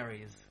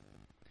luminaries?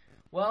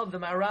 Well, the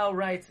Maharal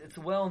writes, it's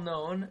well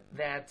known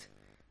that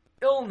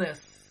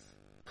illness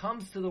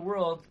comes to the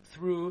world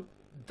through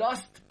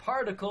dust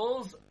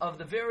particles of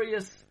the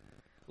various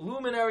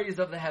luminaries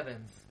of the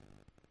heavens.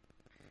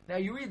 Now,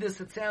 you read this,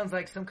 it sounds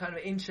like some kind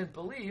of ancient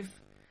belief,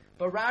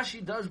 but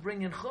Rashi does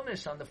bring in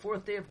Chumash on the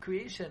fourth day of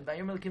creation,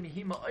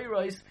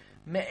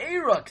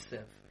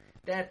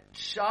 that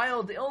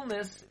child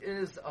illness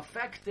is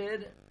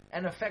affected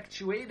and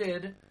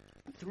effectuated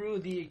through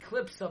the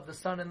eclipse of the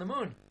sun and the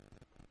moon.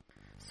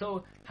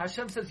 So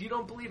Hashem says, you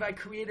don't believe I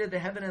created the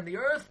heaven and the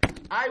earth?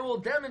 I will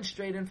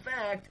demonstrate, in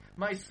fact,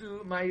 my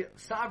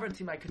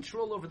sovereignty, my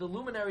control over the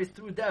luminaries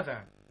through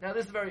Dever. Now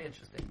this is very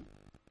interesting.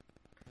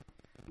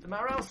 The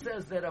Maharal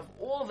says that of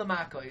all the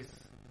Makkos,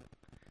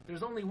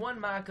 there's only one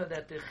Makkah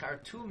that the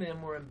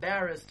Chartumim were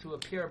embarrassed to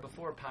appear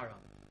before Paro.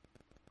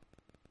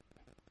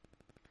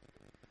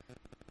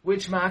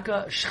 Which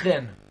Makkah?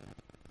 Shchin.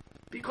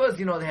 Because,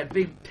 they had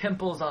big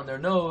pimples on their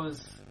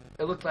nose.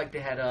 It looked like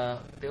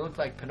they looked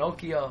like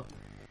Pinocchio.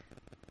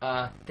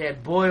 They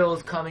had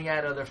boils coming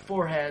out of their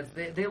foreheads.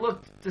 They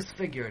looked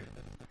disfigured.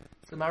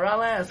 So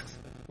Maharal asks,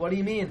 what do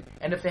you mean?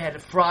 And if they had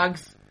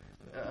frogs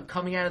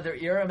coming out of their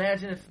ear,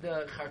 imagine if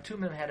the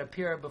Chartumim had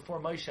appeared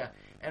before Moshe,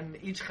 and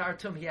each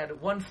Chartum, he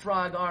had one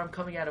frog arm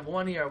coming out of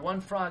one ear,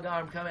 one frog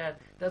arm coming out.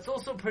 That's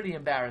also pretty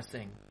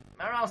embarrassing.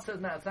 Maharal says,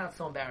 no, it's not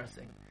so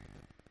embarrassing.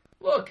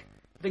 Look,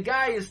 the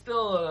guy is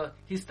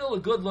he's still a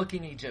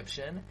good-looking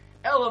Egyptian.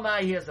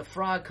 Elamai, he has a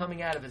frog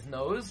coming out of his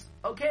nose.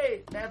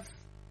 Okay, that's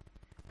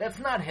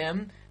not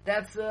him.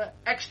 That's an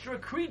extra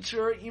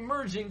creature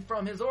emerging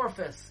from his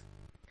orifice.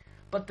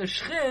 But the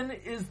Shchin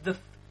is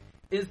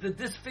the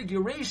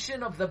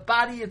disfiguration of the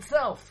body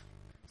itself.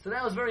 So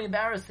that was very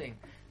embarrassing.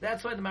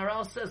 That's why the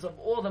Maharal says of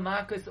all the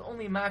Makkahs, the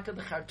only Makkah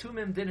the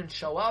Chartumim didn't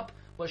show up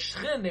was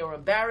Shchin. They were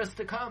embarrassed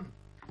to come.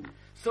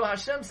 So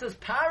Hashem says,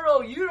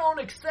 Paro, you don't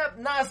accept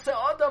Nasa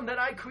Adam, that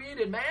I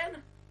created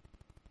man?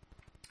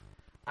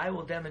 I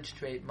will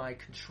demonstrate my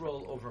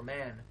control over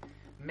man.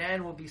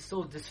 Man will be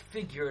so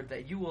disfigured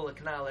that you will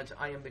acknowledge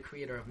I am the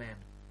creator of man.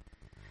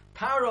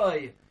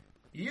 Paroi,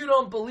 you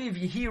don't believe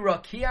Yehi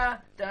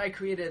Rakia, that I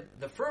created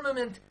the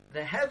firmament,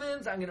 the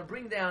heavens. I'm going to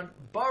bring down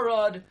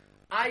barad,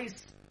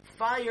 ice,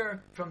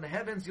 fire from the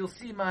heavens. You'll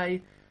see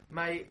my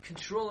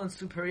control and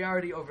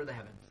superiority over the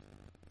heavens.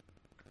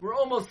 We're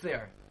almost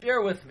there.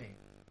 Bear with me.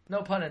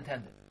 No pun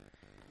intended.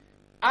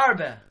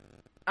 Arbe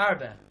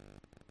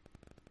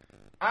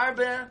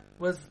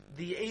was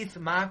the eighth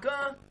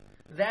Makkah.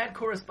 that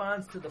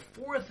corresponds to the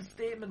fourth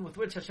statement with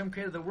which Hashem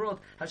created the world.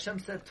 Hashem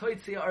said,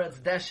 Toitzi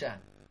aretz desha.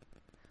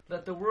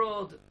 Let the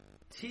world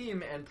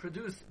teem and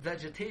produce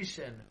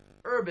vegetation,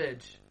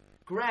 herbage,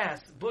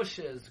 grass,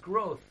 bushes,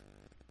 growth.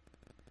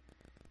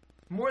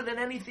 More than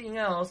anything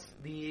else,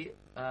 the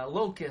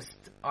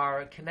locusts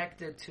are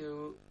connected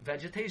to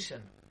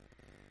vegetation.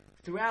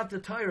 Throughout the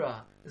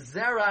Torah,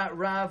 Zera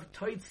Rav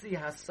Toitzi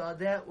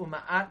Hasadeh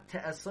Uma'at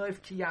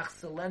Te'asoif Ki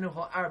Yachselenu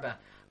Ha'arba.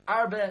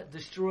 Arba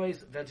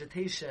destroys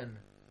vegetation.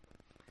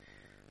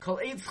 Kol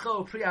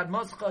Eitzcho Priad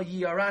Moscha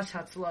Yiyarash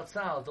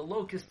Hatzlatzal. The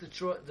locust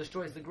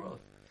destroys the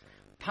growth.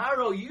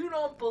 Paro, you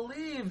don't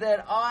believe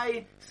that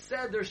I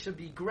said there should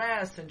be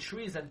grass and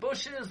trees and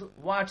bushes?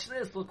 Watch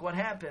this, look what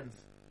happens.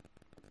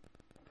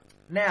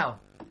 Now,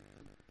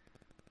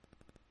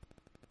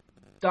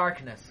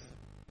 darkness.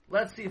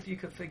 Let's see if you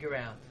could figure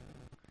out.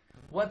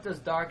 What does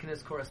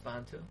darkness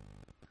correspond to?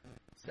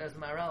 Says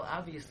Maharal,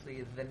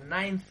 obviously the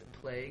 9th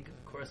plague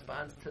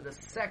corresponds to the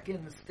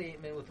second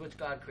statement with which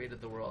God created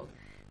the world.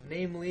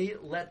 Namely,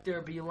 let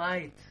there be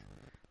light.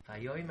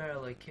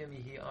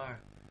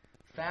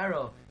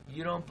 Pharaoh,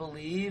 you don't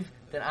believe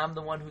that I'm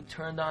the one who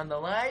turned on the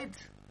light?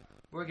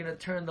 We're going to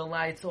turn the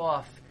lights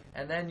off,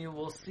 and then you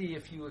will see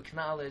if you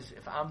acknowledge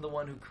if I'm the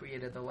one who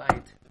created the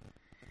light.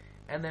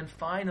 And then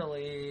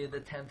finally, the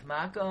 10th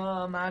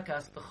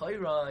Makas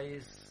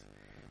B'choros.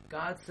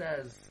 God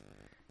says,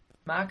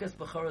 Makas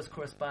B'choros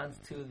corresponds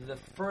to the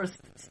first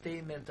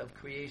statement of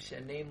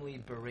creation,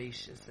 namely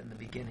Bereshis, in the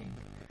beginning.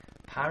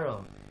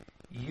 Paro,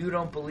 you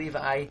don't believe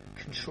I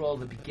control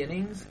the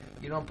beginnings?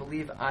 You don't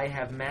believe I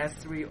have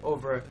mastery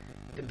over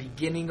the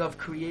beginning of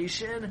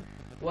creation?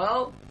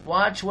 Well,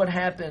 watch what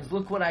happens.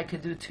 Look what I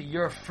could do to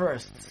your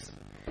firsts.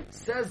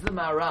 Says the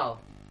Maharal,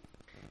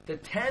 the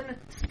 10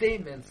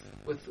 statements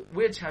with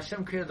which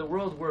Hashem created the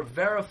world were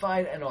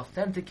verified and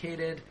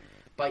authenticated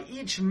by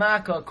each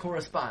Makkah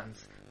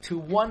corresponds to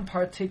one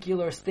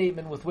particular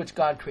statement with which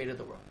God created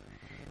the world.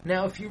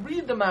 Now, if you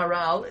read the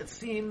Maharal, it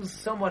seems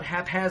somewhat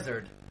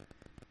haphazard,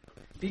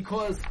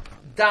 because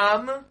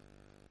Dam,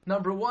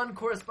 number 1,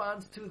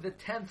 corresponds to the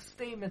 10th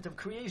statement of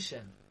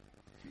creation,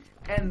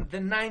 and the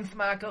 9th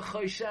Makkah,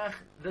 Choshech,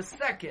 the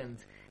 2nd,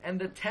 and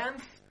the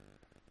 10th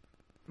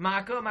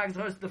Makkah,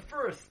 the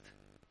 1st.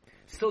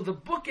 So the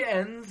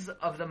bookends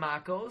of the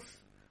Makkos,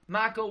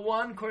 Makkah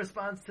 1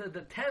 corresponds to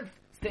the 10th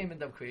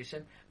statement of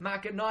creation,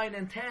 Makkah 9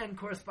 and 10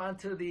 correspond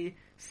to the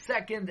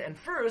 2nd and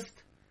 1st,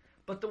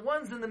 but the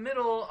ones in the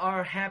middle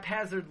are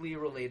haphazardly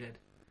related.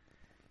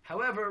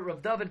 However,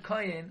 Rav David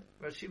Kohen,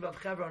 Rosh Yeshiva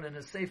of Hebron, in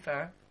his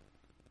Sefer,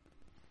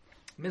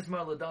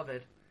 Mizmar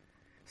LeDavid,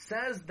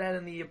 says that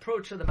in the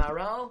approach of the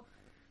Maharal,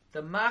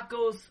 the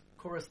Makkos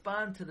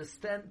correspond to the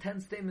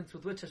 10 statements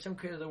with which Hashem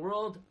created the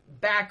world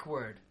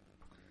backward.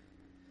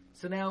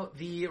 So now,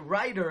 the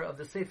writer of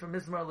the Sefer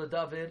Mizmar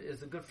LeDavid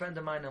is a good friend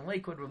of mine in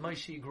Lakewood, Rav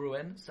Moshe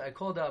Gruen. So I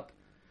called up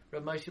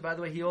Rav Moshe. By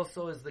the way, he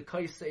also is the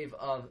Kosev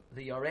of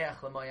the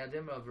Yareach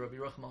L'Mayadim of Rabbi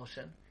Yerucham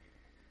Alshen.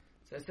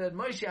 So I said,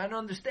 Moshe, I don't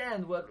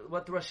understand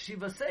what the Rosh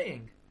Yeshiva is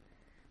saying,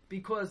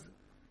 because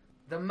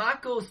the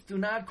Makkos do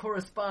not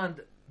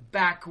correspond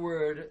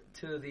backward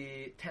to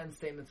the 10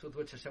 statements with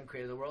which Hashem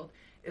created the world.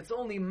 It's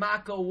only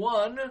Makkah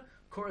 1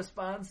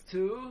 corresponds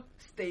to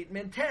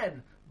statement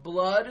 10,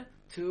 blood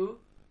to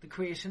the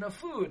creation of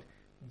food,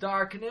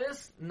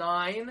 darkness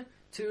 9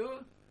 to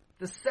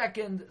the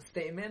second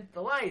statement, the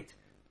light,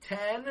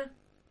 10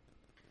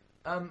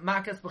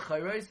 Makas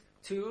B'choros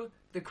to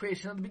the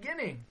creation of the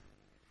beginning.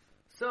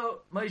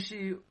 So Rav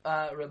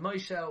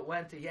Moshe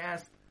went, he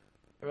asked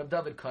Rav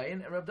David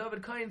Kohen, and Rav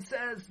David Kohen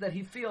says that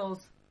he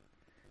feels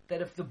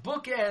that if the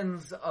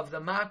bookends of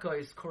the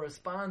Makkos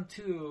correspond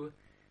to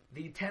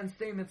the 10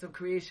 statements of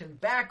creation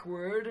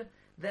backward,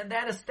 then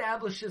that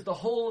establishes the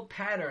whole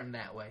pattern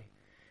that way.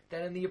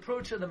 That in the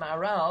approach of the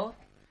Maharal,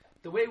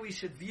 the way we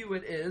should view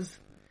it is,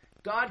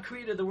 God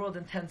created the world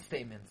in 10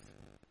 statements.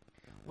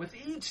 With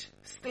each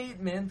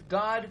statement,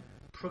 God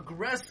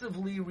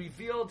progressively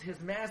revealed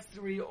His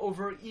mastery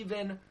over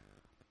even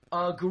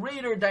a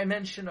greater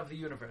dimension of the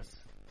universe.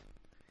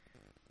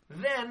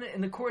 Then,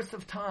 in the course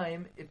of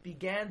time, it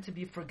began to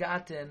be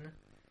forgotten,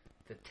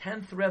 the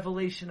 10th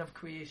revelation of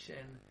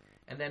creation,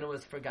 and then it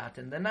was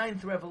forgotten the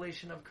 9th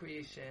revelation of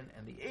creation,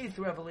 and the 8th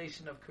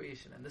revelation of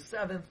creation, and the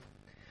 7th.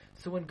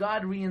 So when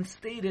God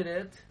reinstated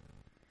it,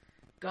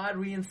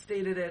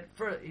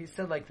 he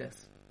said like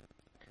this.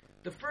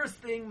 The first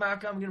thing,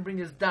 Makkah, I'm going to bring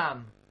is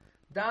Dam.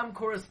 Dam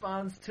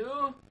corresponds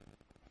to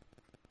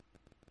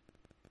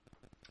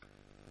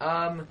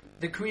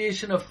the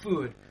creation of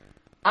food.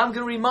 I'm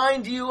going to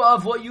remind you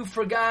of what you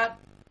forgot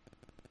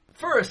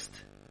first.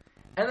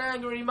 And then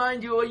I'm going to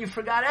remind you what you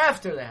forgot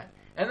after that.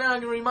 And then I'm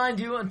going to remind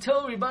you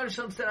until Rebbe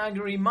Shalom said, I'm going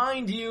to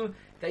remind you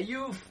that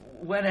you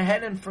went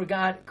ahead and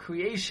forgot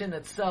creation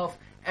itself,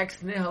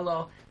 ex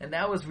nihilo, and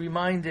that was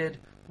reminded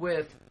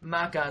with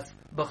Makas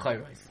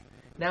B'choros.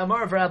 Now,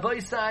 Marav Rabbi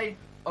Isai,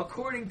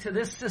 according to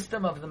this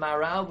system of the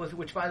Maharal,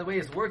 which by the way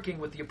is working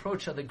with the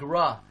approach of the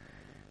Gra,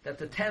 that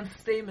the 10th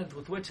statement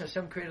with which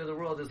Hashem created the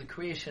world is the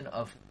creation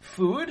of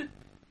food.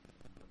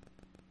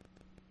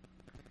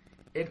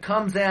 it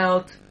comes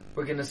out,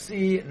 we're going to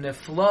see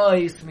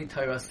neflais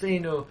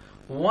mitayrasenu,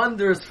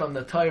 wonders from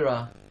the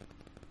Torah,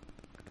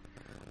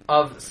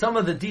 of some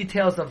of the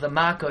details of the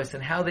Makos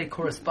and how they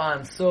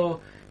correspond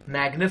so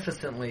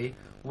magnificently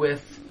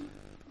with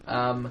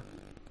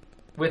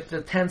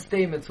the 10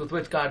 statements with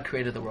which God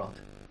created the world.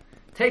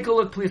 Take a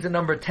look, please, at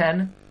number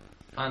 10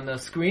 on the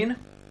screen.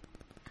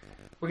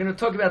 We're going to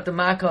talk about the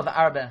Makkah of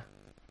Arba.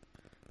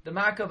 The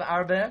Makkah of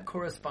Arba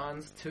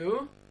corresponds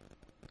to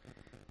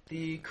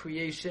the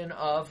creation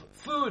of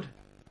food,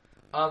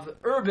 of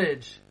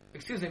herbage.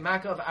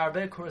 Makkah of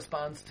Arba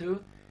corresponds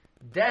to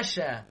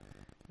Desha,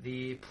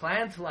 the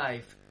plant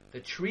life, the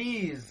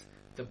trees,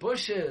 the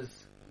bushes.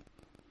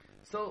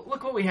 So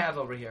look what we have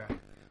over here.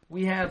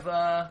 We have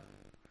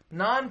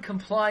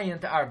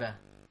non-compliant Arba.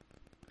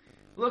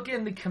 Look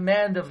in the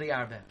command of the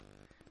Arba.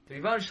 The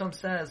Rivan Shalom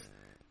says,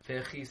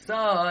 it's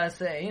going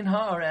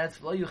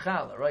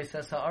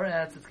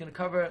to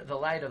cover the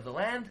light of the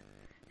land.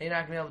 You're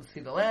not going to be able to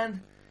see the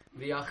land.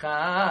 It's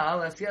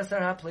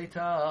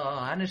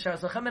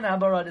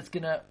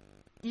going to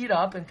eat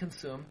up and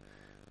consume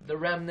the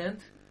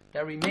remnant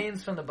that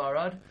remains from the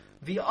barad.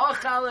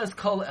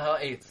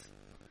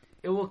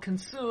 It will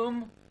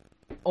consume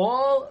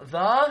all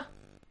the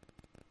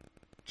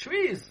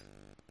trees.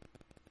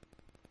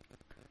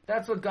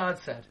 That's what God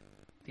said.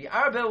 The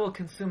Arba will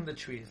consume the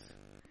trees.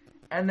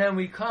 And then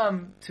we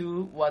come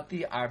to what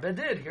the Arba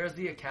did. Here's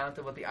the account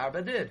of what the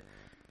Arba did.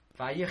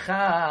 So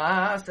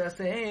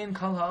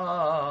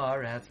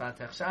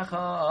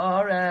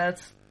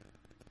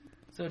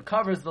it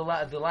covers the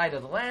light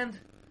of the land,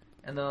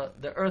 and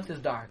the earth is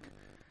dark.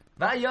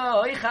 It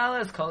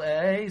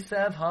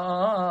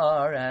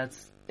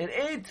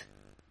ate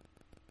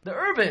the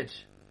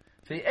herbage,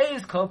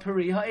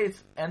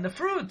 and the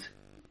fruit.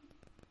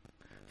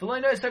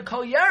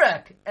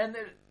 And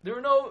there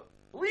were no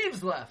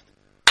leaves left.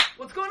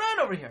 What's going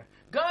on over here?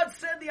 God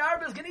said the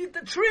Arba is going to eat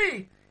the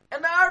tree,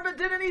 and the Arba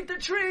didn't eat the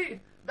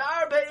tree. The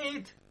Arba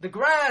ate the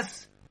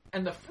grass,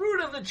 and the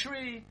fruit of the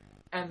tree,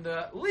 and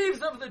the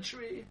leaves of the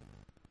tree.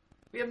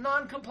 We have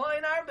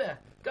non-compliant Arba.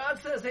 God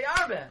says, hey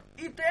Arba,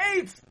 eat the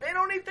eights. They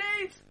don't eat the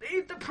eights. They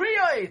eat the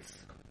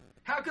pre-eights.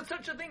 How could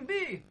such a thing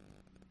be?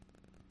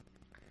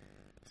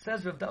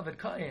 Says Rav David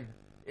Cohen,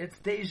 it's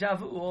deja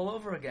vu all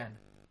over again.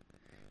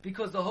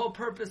 Because the whole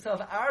purpose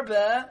of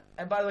Arba,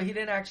 and by the way, he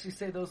didn't actually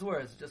say those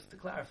words, just to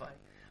clarify.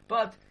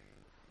 But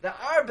the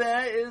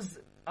Arba is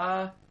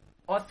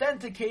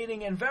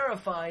authenticating and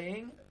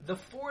verifying the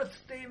fourth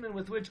statement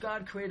with which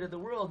God created the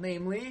world,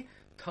 namely,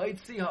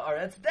 Toitzi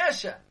ha'aretz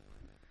desha.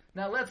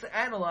 Now let's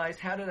analyze,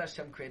 how did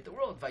Hashem create the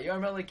world?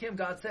 Vayom Elikim,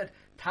 God said,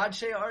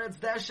 Tadshe ha'aretz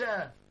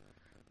desha,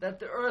 that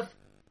the earth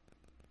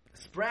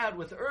sprout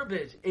with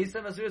herbage.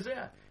 Esav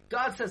azur.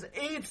 God says,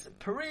 Eitz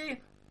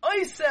peri,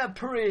 oiseh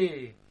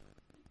peri.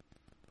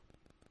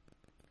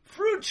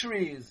 Fruit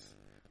trees,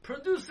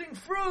 producing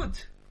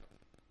fruit.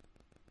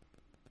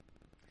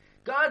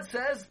 God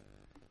says,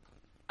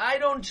 I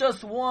don't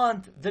just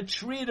want the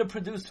tree to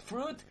produce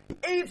fruit,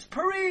 Eitz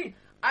peri.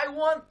 I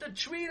want the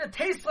tree to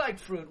taste like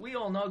fruit. We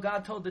all know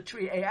God told the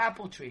tree, a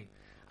apple tree.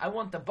 I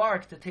want the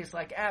bark to taste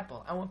like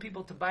apple. I want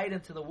people to bite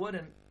into the wood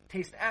and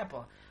taste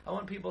apple. I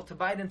want people to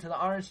bite into the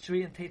orange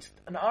tree and taste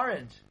an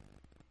orange.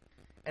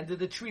 And did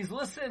the trees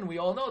listen? We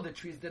all know the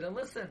trees didn't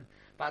listen.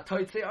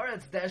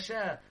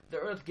 The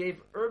earth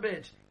gave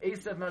herbage.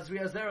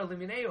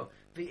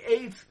 The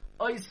eighth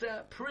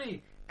oisa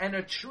pri. And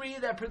a tree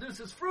that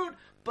produces fruit,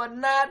 but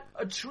not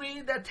a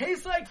tree that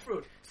tastes like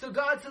fruit. So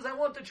God says, I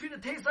want the tree to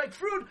taste like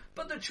fruit,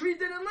 but the tree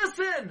didn't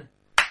listen.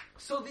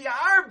 So the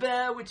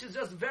Arba, which is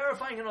just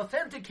verifying and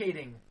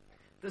authenticating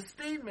the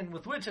statement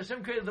with which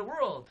Hashem created the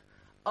world,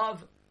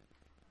 of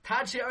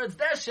Tadshe Aretz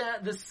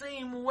Desha, the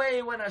same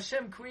way when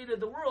Hashem created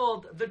the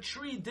world, the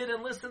tree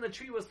didn't listen. The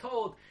tree was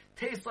told,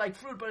 tastes like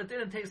fruit, but it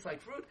didn't taste like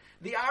fruit.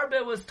 The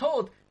Arba was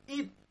told,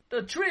 eat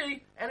the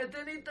tree, and it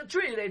didn't eat the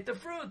tree, it ate the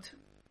fruit.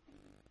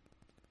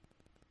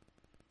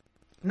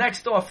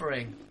 Next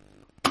offering.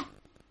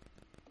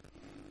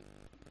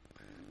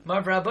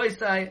 Marv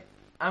Rabbeisai,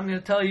 I'm going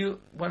to tell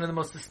you one of the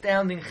most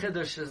astounding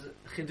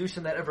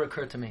chidushim that ever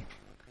occurred to me.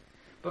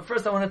 But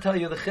first I want to tell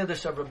you the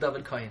chidush of Rav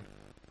David Cohen.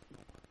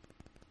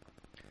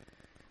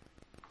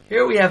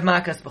 Here we have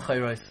Makas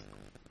B'chayros.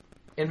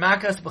 In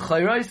Makas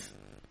B'chayros,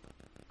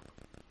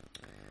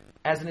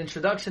 as an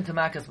introduction to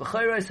Makas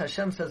B'chayros,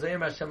 Hashem says,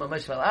 Hashem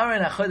Amash Vel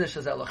Aaron, HaChodesh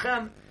Hazeh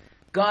Lochem,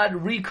 God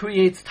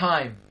recreates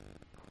time.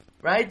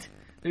 Right?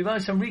 The Rebbe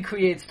Hashem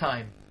recreates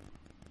time.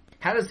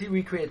 How does he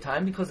recreate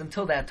time? Because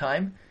until that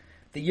time,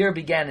 the year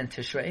began in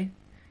Tishrei,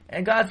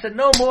 and God said,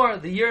 no more,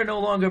 the year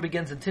no longer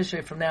begins in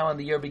Tishrei, from now on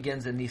the year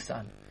begins in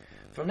Nisan.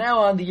 From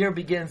now on the year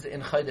begins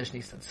in Chodesh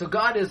Nisan. So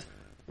God is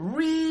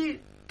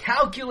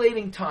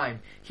recalculating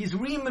time. He's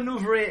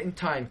remaneuvering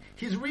time.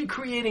 He's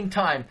recreating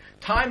time.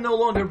 Time no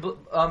longer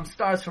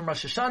starts from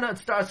Rosh Hashanah, it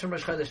starts from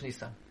Rosh Chodesh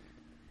Nisan.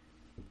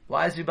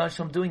 Why is Rebbe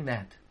Hashem doing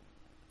that?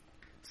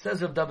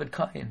 Says Rav David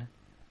Cohen,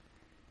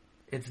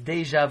 it's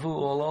deja vu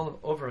all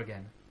over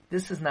again.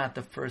 This is not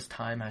the first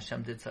time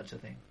Hashem did such a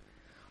thing.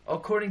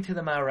 According to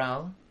the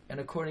Maharal, and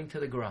according to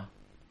the Gra.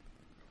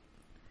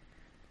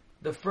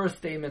 The first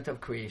statement of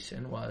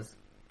creation was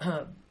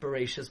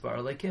Bereshis bara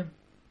Elokim.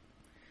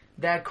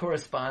 That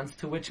corresponds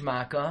to which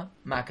Makas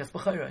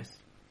B'chayros.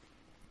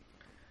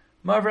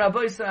 Marv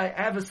Rabbeinu, I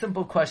have a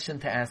simple question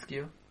to ask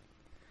you.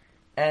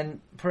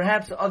 And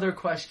perhaps other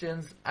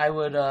questions I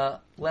would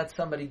let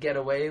somebody get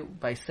away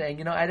by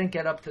saying, I didn't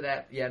get up to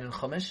that yet in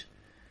Chumash.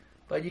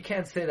 But you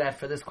can't say that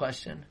for this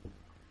question.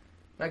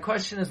 My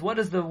question is, what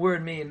does the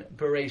word mean,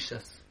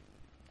 Bereshis?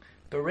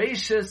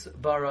 Bereshis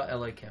bara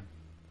Elokim.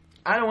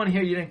 I don't want to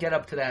hear you didn't get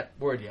up to that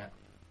word yet.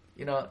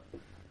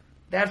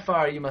 That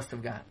far you must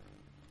have got.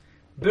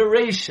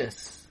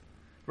 Bereshis.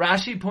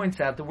 Rashi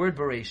points out the word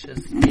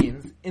Bereshis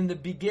means in the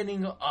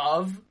beginning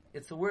of.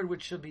 It's a word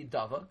which should be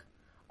davak.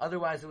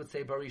 Otherwise it would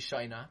say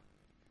Barishaina.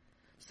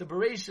 So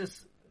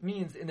Bereshis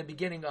means in the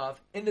beginning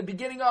of. In the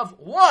beginning of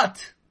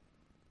what?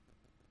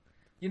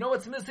 You know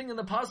what's missing in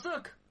the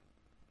pasuk?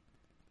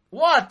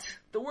 What?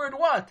 The word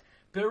what?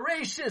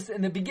 Bereshis,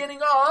 in the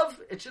beginning of,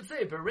 it should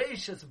say,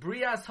 Bereshis,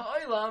 Brias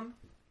Ha'olam,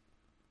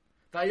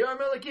 Vayom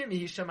Elokim,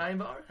 Yehi Shamayim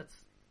Va'aretz.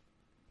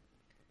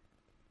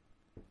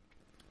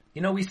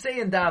 We say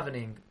in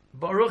davening,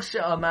 Baruch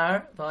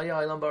She'amar, V'haya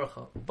Ha'olam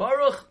Baruch.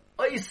 Baruch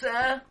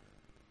Oiseh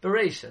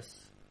Bereshis.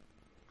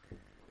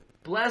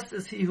 Blessed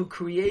is he who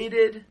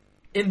created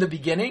in the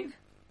beginning.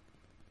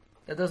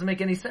 That doesn't make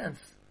any sense.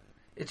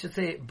 It should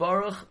say,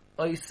 Baruch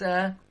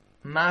Oiseh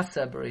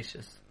Masa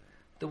Bereshis.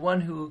 The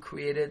one who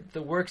created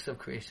the works of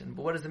creation.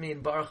 But what does it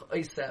mean? Baruch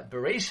Oiseh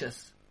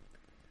Bereshis.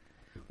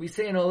 We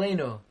say in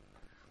Oleinu,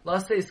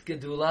 Laseis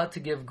Gedula,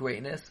 to give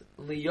greatness,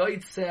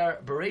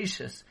 Liyoitzer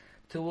Bereshis,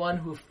 to one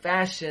who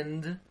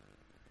fashioned,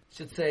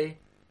 should say,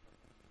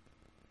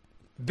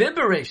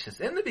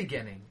 Bibereshis, in the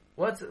beginning.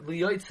 What's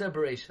Liyoitzer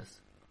Bereshis?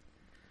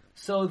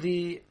 So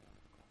the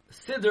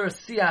Siddur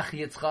Siach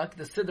Yitzchak,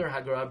 the Siddur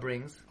Hagara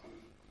brings,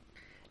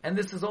 and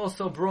this is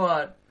also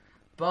brought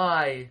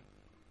by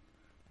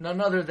none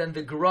other than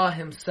the Gra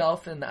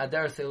himself in the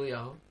Adaras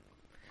Eliyahu.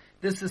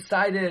 This is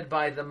cited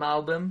by the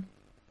Malbim.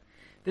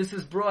 This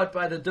is brought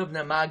by the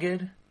Dubna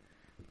Magid,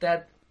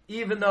 that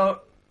even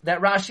though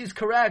that Rashi is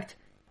correct,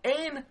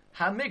 Ein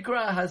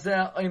Hamikra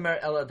Hazeh Omer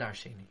Ela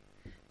Darshini.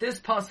 This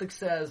pasuk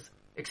says,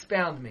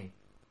 expound me.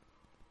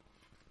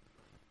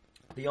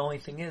 The only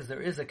thing is,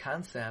 there is a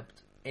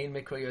concept, Ein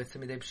Mikra Yotze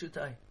Midei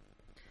Pshutai,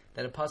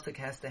 that a pasuk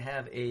has to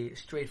have a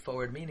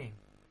straightforward meaning.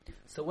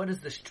 So what is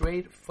the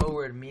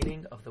straightforward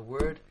meaning of the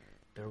word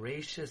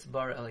Bereshis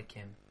bara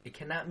Elokim? It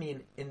cannot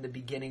mean in the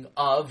beginning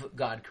of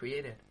God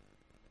created.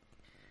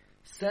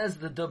 Says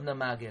the Dubna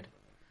Magid.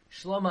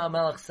 Shlomo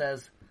HaMelech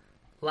says,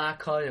 La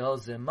kol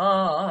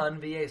zeman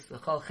v'yes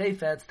l'chol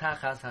chayfetz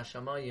tachas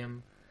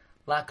hashamayim.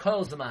 La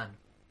kol zeman.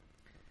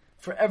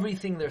 For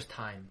everything there's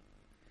time.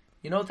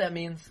 You know what that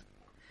means?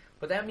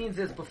 What that means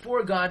is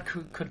before God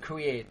could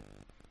create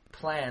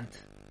plant,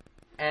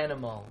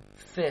 animal,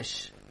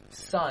 fish,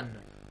 sun,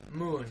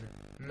 moon,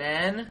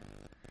 man,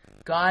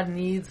 God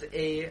needs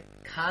a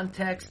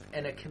context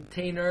and a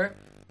container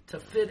to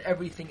fit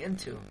everything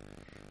into.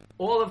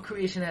 All of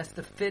creation has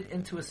to fit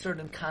into a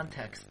certain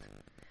context.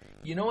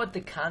 You know what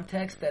the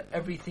context that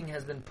everything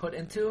has been put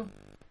into?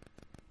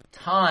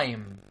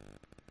 Time.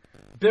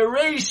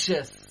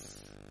 Bereshis.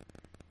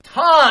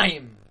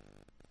 Time.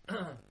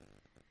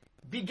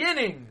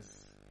 Beginnings.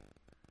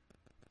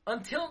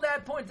 Until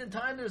that point in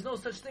time, there's no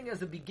such thing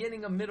as a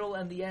beginning, a middle,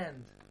 and the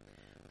end.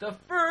 The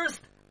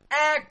first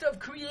act of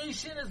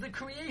creation is the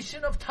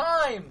creation of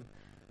time.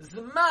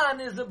 Zman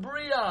is a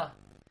bria.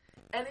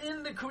 And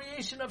in the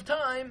creation of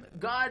time,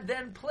 God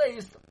then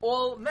placed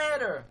all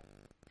matter.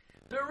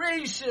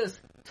 Bereshis,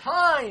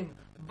 time,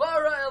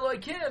 bara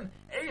Elokim,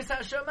 eis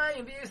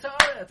hashamayim v'eis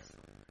haaretz.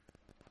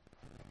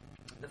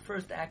 The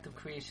first act of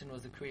creation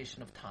was the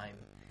creation of time.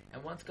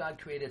 And once God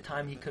created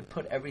time, He could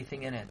put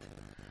everything in it.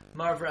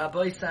 Marv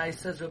Rabbeinu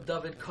says, Reb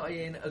David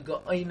Koyen, a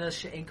ga'oina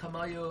she'en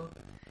kamayu.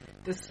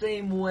 The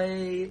same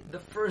way, the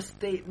first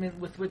statement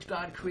with which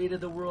God created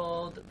the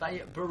world,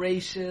 by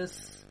Bereshis,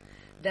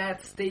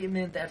 that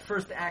statement, that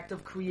first act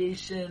of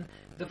creation,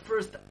 the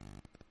first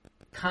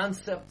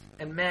concept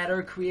and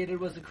matter created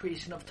was the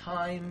creation of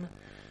time.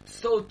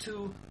 So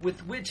too,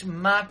 with which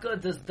Makkah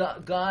does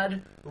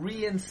God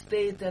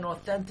reinstate and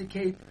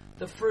authenticate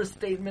the first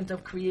statement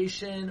of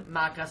creation,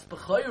 Makas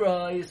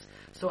B'chayros.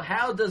 So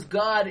how does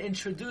God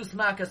introduce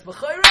Makas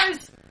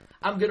B'chayros?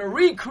 I'm going to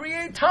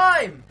recreate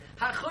time.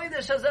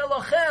 HaChodesh Hazeh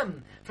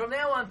Lochem. From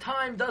now on,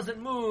 time doesn't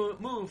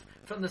move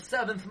from the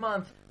 7th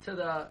month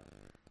to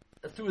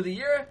through the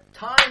year.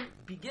 Time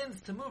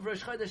begins to move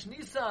Rosh Chodesh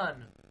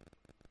Nisan.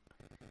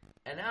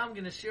 And now I'm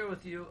going to share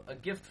with you a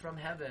gift from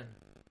heaven.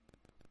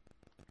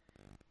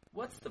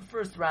 What's the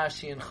first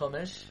Rashi in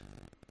Chumash?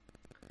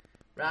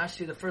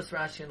 The first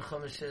Rashi in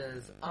Chumash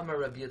is Amar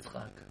Rabbi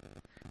Yitzchak.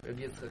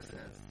 Rabbi Yitzchak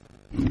says,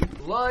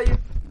 Loi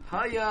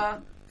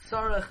haya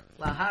sarach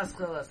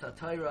lahaschel as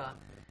ha-Torah.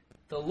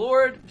 The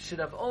Lord should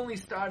have only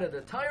started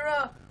the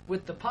Torah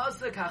with the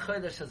pasuk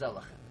HaChodesh Hazeh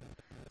Lochem.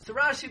 So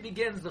Rashi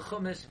begins the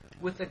Chumash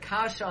with the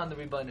kasha on the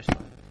Rebbeinu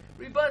Shalom.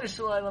 Rebbeinu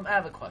Shalom, I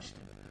have a question.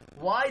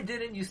 Why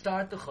didn't you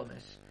start the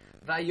Chumash?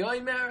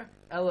 Vayomer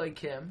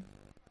Elokim.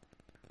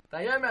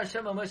 Vayomer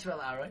Hashem al Moshe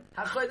vel Aaron.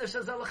 HaChodesh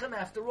hazeh lachem.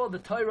 After all, the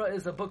Torah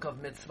is a book of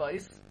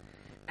mitzvahs,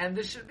 and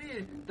this should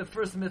be the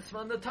first mitzvah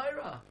in the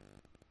Torah.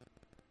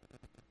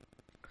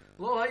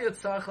 Lo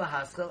hayotzarch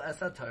lahaschel es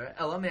haTorah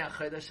ela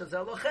me'achodesh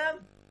hazeh lachem.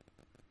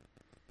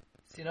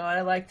 So you know what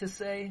I like to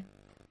say?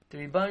 The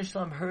Rebbeinu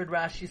Shalom heard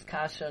Rashi's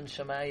kasha in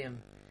Shemayim,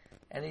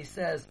 and he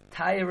says,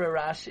 Taira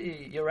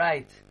Rashi, you're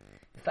right.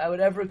 If I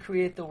would ever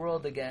create the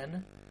world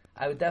again,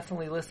 I would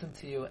definitely listen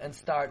to you and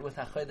start with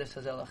HaChodesh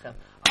hazeh lachem.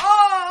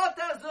 Oh,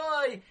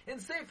 Tazoi! In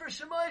Sefer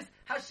Shemos,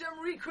 Hashem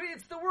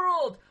recreates the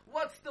world.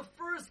 What's the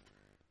first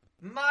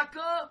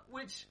makkah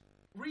which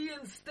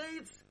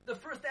reinstates the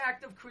first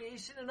act of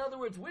creation? In other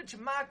words, which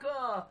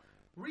makkah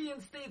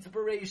reinstates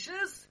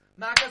Bereshis?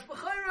 Makas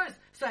b'chayros.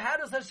 So how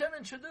does Hashem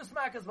introduce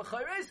Makas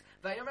b'chayros?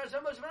 Vayom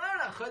Hashem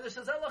b'shvanara chodesh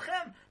hazeh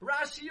lachem.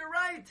 Rashi, you're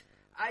right.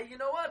 You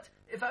know what?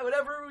 If I would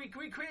ever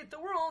recreate the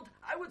world,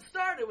 I would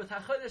start it with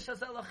HaChodesh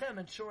hazeh lachem.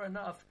 And sure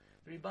enough,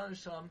 the Rebbeinu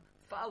Shalom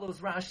follows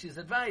Rashi's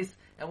advice,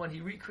 and when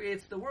he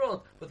recreates the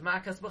world with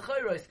Makas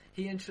b'chayros,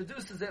 he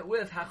introduces it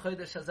with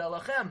HaChodesh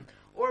hazeh lachem.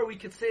 Or we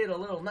could say it a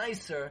little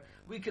nicer.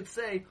 We could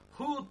say,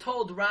 who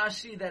told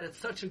Rashi that it's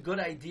such a good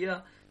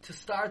idea to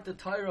start the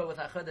Torah with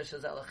HaChodesh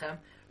hazeh lachem?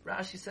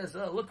 Rashi says,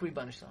 oh, look,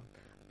 Rebbeinu Shalom,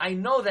 I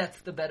know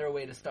that's the better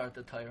way to start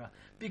the Torah,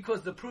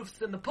 because the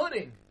proof's in the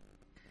pudding.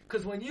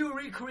 Because when you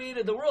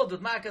recreated the world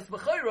with Makas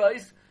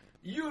b'chayros,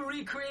 you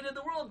recreated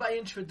the world by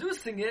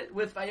introducing it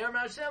with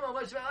Vayomer Hashem al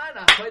Moshe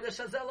vel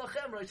Chodesh hazeh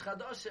lachem Rosh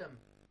Chadoshim.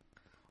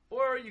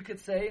 Or you could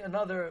say,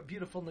 another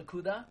beautiful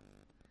nakuda,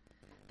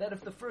 that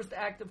if the first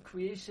act of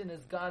creation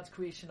is God's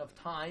creation of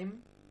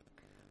time,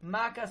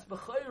 Makas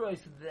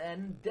b'chayros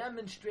then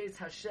demonstrates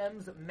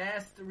Hashem's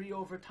mastery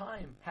over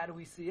time. How do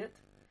we see it?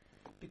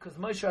 Because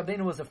Moshe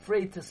Rabbeinu was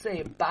afraid to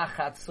say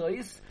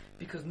Bachatzois,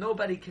 because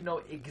nobody can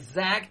know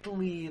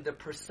exactly the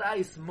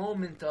precise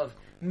moment of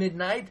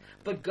midnight,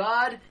 but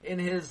God, in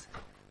His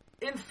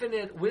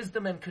infinite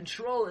wisdom and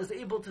control, is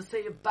able to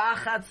say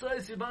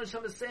Bachatzois. Rebbeinu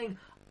Shalom is saying,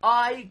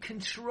 I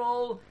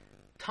control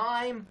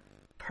time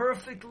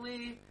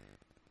perfectly.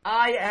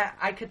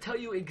 I could tell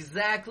you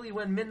exactly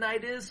when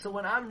midnight is. So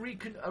when I'm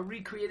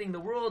recreating the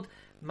world,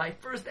 my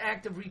first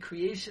act of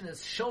recreation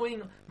is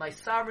showing my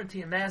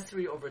sovereignty and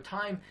mastery over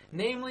time,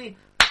 namely,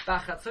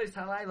 Bachatzois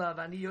halayla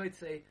v'ani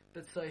yotzei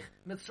b'tzoich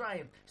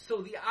Mitzrayim.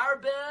 So the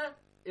Arba,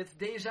 it's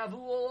deja vu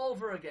all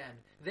over again.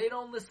 They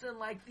don't listen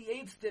like the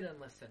eights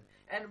didn't listen.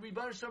 And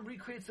Rebbeinu Shalom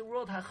recreates the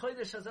world,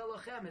 HaChodesh hazeh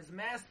lachem, his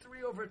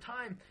mastery over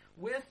time,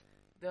 with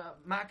the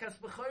Makas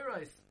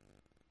b'chayros.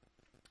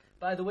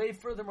 By the way,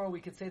 furthermore,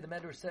 we could say the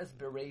Medrash says,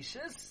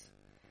 Bereshis,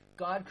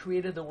 God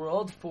created the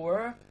world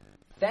for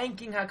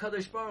thanking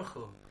HaKadosh Baruch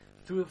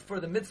Hu, for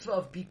the mitzvah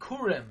of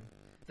Bikurim.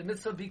 The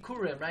mitzvah of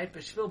Bikurim, right?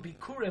 B'shvil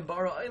Bikurim,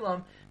 Bara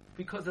Olam,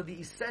 because of the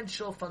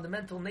essential,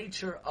 fundamental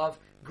nature of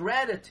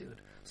gratitude.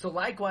 So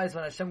likewise,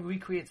 when Hashem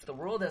recreates the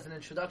world as an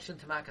introduction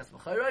to Makas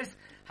b'chayros,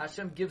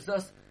 Hashem gives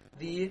us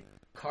the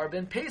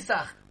Karban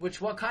Pesach.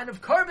 What kind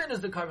of carbon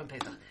is the Karban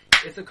Pesach?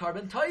 It's a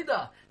Karban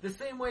Toida. The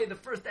same way the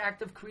first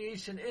act of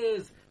creation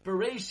is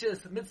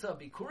Bereshis Mitzvah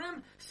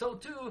Bikurim, so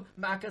too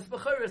Makas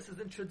b'chayros is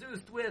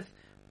introduced with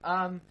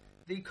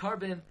the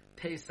Karban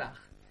Pesach.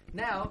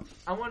 Now,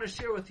 I want to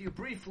share with you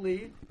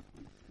briefly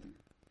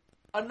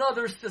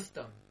another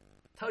system.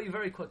 Tell you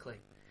very quickly.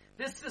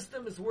 This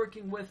system is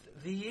working with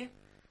the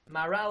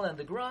Maral and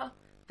the Gra,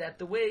 that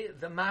the way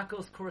the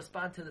Makos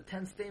correspond to the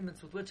 10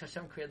 statements with which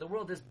Hashem created the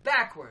world is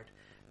backward.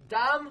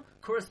 Dam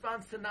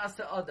corresponds to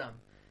Nasa Adam.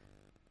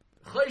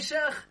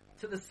 Choshech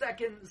to the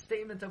second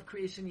statement of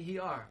creation,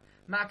 Yihar.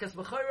 Makas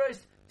b'chayros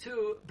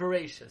to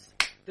Bereshis.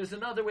 There's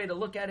another way to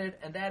look at it,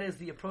 and that is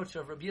the approach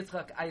of Rabbi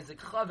Yitzchak Isaac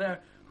Chaver,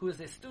 who is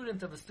a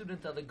student of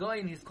the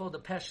Goyin. He's called the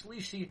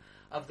Peshlishi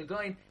of the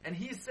Goyin, and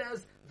he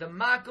says the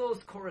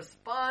Makos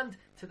correspond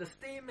to the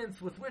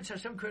statements with which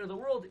Hashem created the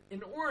world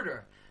in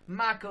order.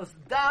 Makos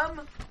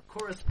Dam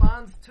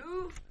corresponds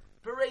to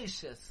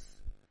Bereshis.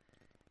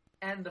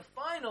 And the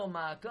final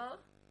Makkah,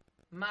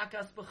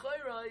 Makas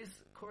b'chayros,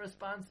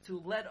 corresponds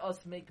to let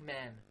us make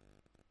man.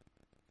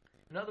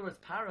 In other words,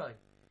 Paroi,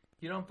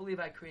 you don't believe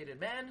I created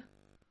man?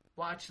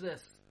 Watch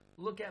this.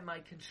 Look at my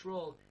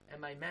control and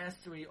my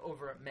mastery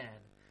over man.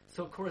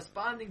 So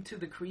corresponding to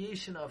the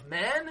creation of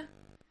man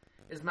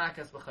is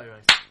Makas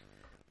b'chayros.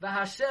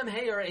 V'Hashem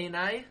heir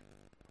einai.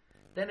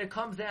 Then it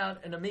comes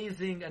out an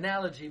amazing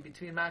analogy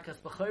between Makas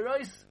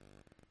b'chayros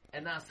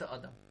and Nasa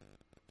Adam.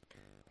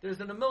 There's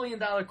a $1 million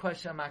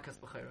question on Makas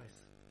b'chayros.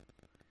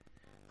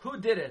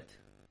 Who did it?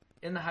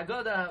 In the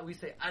Haggadah, we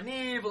say,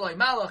 Ani v'loi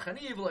malach,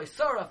 ani v'loi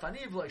saraf, ani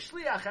v'loi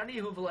shliach, ani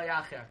hu v'loi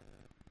acher.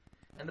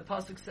 And the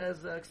pasuk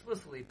says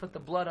explicitly, put the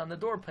blood on the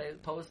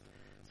doorpost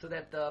so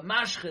that the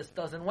mashchis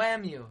doesn't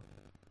wham you.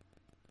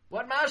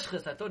 What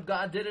mashchis? I thought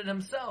God did it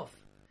himself.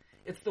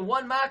 It's the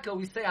one makkah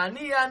we say,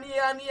 Ani, Ani,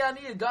 Ani,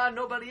 Ani, God,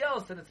 nobody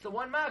else. And it's the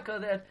one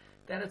makkah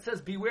that it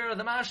says, beware of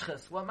the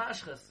mashchis. What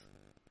mashchis?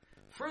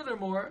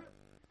 Furthermore,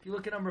 if you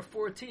look at number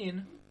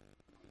 14,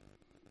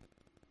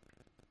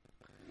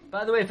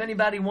 By the way, if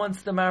anybody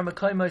wants the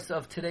Maramakoimos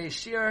of today's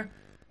shir,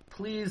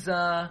 please,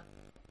 if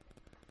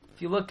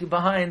you look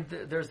behind,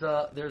 there's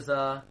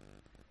a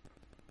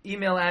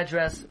email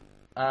address,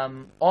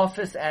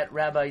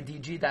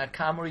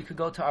 office@rabbidg.com, or you could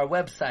go to our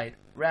website,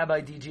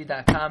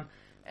 rabbidg.com,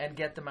 and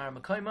get the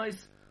Maramakoimos.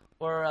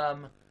 Or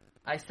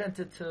I sent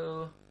it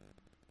to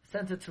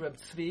Reb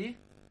Tzvi,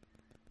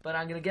 but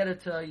I'm going to get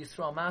it to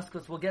Yisrael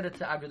Maskus. We'll get it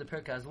to Agra the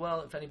Pirka as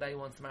well, if anybody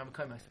wants the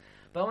Maramakoimos.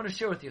 But I want to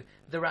share with you,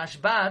 the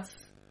Rashbatz,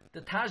 the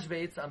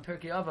Tashbates on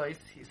Pirkei Avos,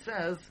 he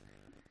says,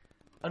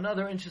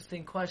 another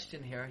interesting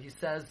question here. He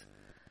says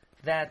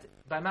that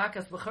by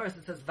Makas B'charis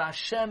it says,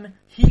 Vashem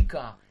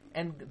Hika,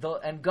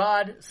 and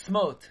God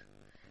smote.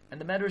 And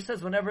the Medrash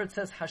says, whenever it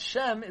says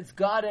Hashem, it's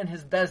God and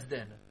His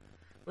Bezdin.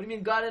 What do you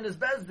mean God and His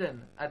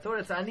Bezdin? I thought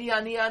it's Ani,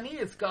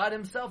 it's God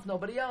Himself,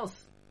 nobody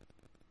else.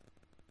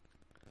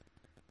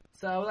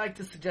 So I would like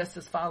to suggest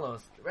as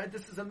follows, right?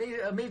 This is a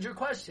major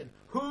question.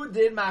 Who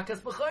did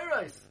Makas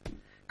B'charis?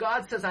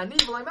 God says, Ani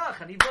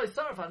v'leimach, Ani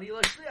v'leisarf, Ani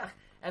v'leishliach.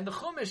 And the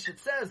Chumash, it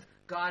says,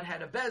 God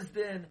had a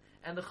Bezdin,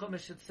 and the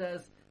Chumash, it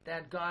says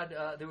that God,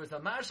 there was a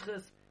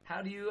Mashchus.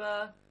 How do you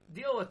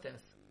deal with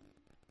this?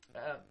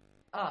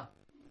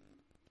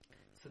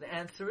 So the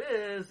answer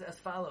is as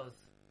follows.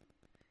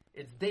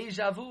 It's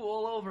deja vu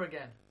all over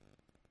again.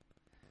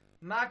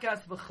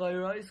 Makas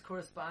B'chayros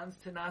corresponds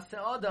to Nase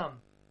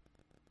Adam.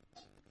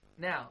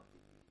 Now,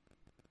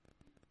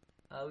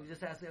 we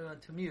just asked everyone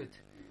to mute.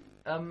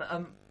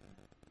 Makas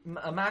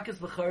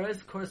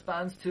B'chayros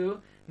corresponds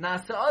to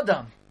Nase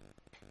Adam.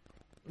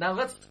 Now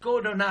let's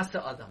go to Nase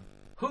Adam.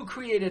 Who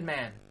created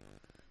man?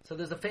 So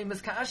there's a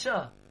famous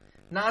kasha.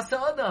 Nase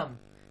Adam.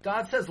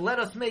 God says, let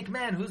us make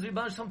man. Who's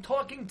Rebbeinu Shalom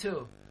talking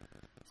to?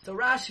 So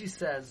Rashi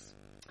says,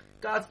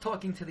 God's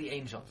talking to the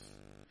angels.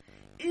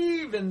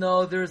 Even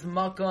though there's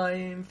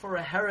makayim for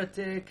a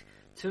heretic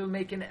to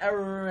make an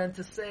error and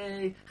to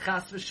say,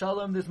 Chas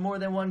v'shalom, there's more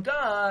than one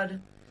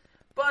God.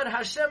 But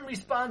Hashem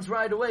responds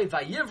right away,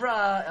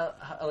 Vayivra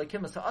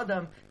Elokim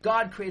Adam,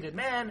 God created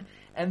man.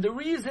 And the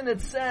reason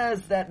it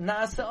says that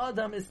Nasa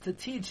Adam is to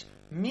teach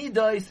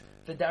Midos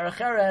v'Derech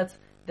Eretz,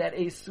 that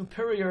a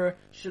superior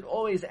should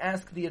always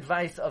ask the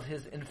advice of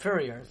his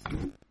inferiors.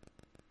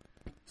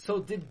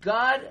 So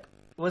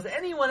was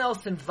anyone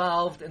else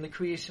involved in the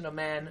creation of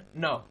man?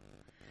 No.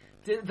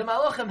 Did the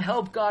Malachim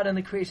help God in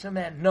the creation of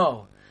man?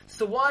 No.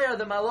 So why are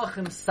the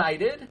Malachim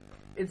cited?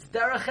 It's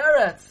Derech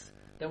Eretz,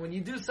 that when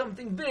you do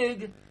something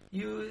big,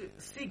 you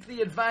seek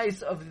the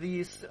advice of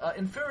the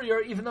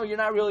inferior, even though you're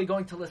not really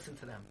going to listen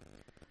to them.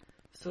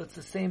 So it's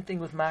the same thing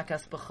with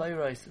Makas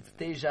B'chayros. It's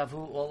deja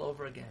vu all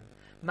over again.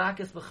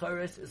 Makas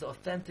B'chayros is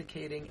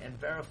authenticating and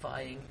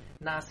verifying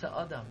Nasa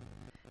Adam.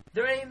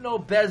 There ain't no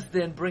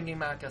Bezdin bringing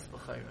Makas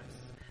B'chayros.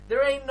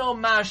 There ain't no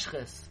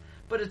Mashchis.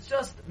 But it's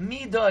just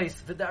Midos,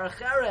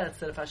 V'Derech Eretz,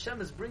 that if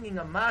Hashem is bringing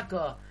a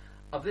Makkah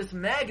of this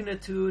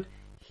magnitude,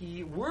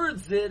 He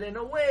words it in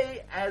a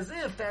way as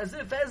if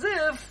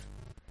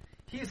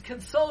He's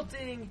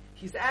consulting,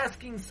 He's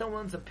asking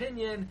someone's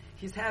opinion,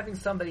 He's having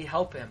somebody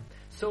help Him.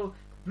 So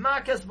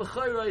Makas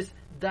B'chayros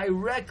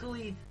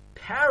directly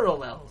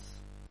parallels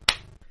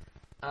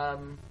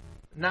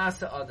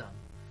Nasa Adam.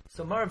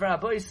 So Marav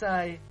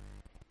Rabbeisai,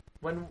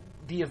 when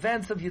the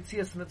events of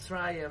Yetzias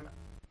Mitzrayim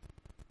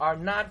are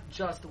not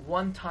just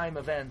one-time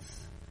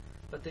events,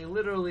 but they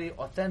literally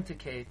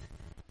authenticate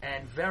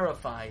and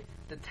verify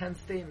the 10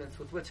 statements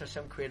with which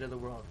Hashem created the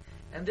world.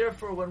 And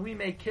therefore, when we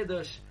make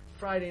Kiddush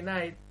Friday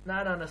night,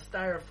 not on a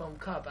styrofoam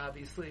cup,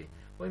 obviously,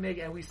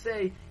 we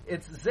say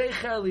it's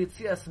Zecher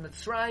L'Yetzias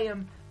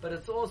Mitzrayim, but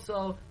it's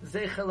also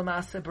Zecher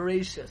L'Maaseh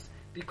Bereshis,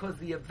 because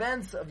the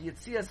events of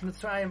Yetzias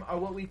Mitzrayim are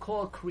what we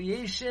call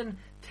creation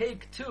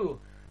take two.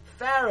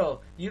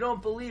 Pharaoh, you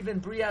don't believe in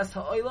Brias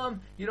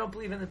Ha'olam, you don't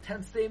believe in the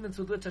 10 statements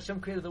with which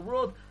Hashem created the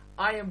world.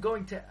 I am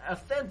going to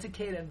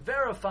authenticate and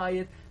verify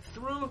it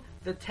through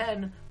the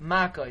 10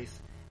 Makkos.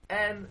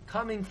 And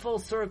coming full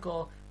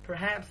circle,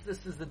 perhaps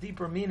this is the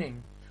deeper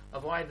meaning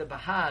of why the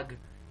Bahag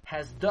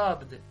has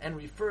dubbed and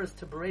refers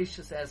to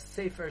Bereshis as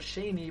Sefer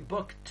Sheni,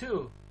 Book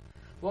 2.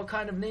 What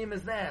kind of name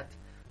is that?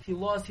 He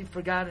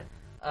forgot,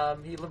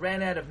 he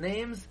ran out of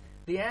names.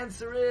 The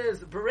answer is,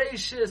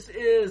 Bereshis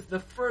is the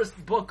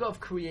first book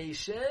of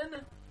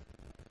creation.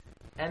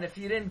 And if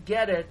you didn't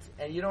get it,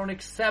 and you don't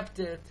accept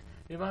it,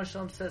 Rebbeinu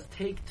Shalom says,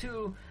 take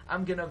 2,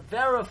 I'm going to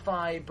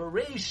verify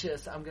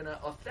Bereshis, I'm going to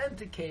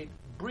authenticate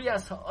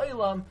Brias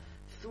Ha'olam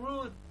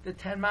through the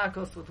 10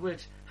 Makkos with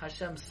which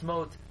Hashem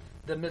smote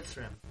the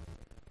Mitzrim.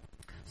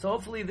 So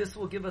hopefully this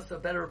will give us a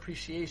better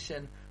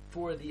appreciation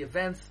for the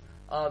events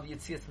of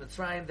Yetzias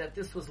Mitzrayim, that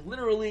this was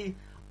literally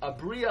a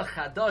Bria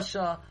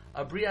Chadasha,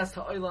 a Brias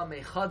Ha'olam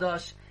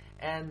Mechadash,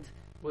 and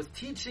was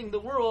teaching the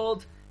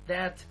world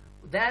that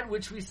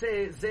which we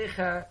say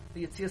Zecher,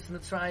 the Yetzias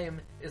Mitzrayim,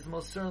 is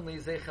most certainly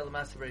Zecher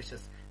L'Maaseh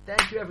Bereshis.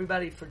 Thank you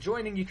everybody for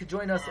joining. You could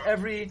join us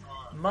every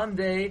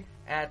Monday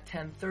at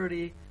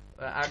 10:30,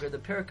 Agra the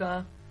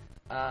Pirka.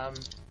 Rav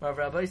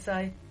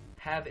Rabbeisai,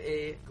 have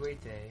a great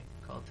day.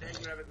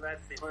 Thank you, Rabbi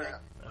Gladstein.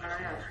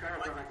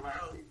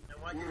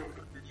 want you to know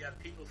that you have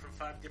people from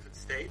 5 different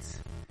states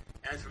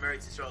and from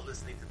Eretz Yisrael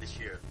listening to this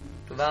year.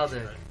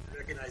 Gewaldig.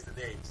 Recognize the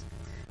names.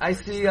 I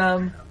see,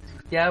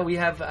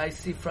 I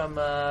see from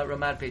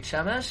Ramat Beit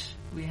Shemesh,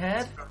 we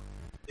had.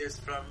 There's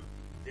from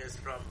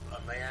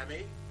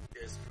Miami,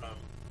 there's from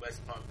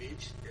West Palm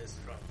Beach, there's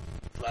from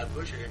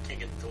Flatbush, I can't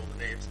get into all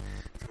the names,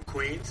 from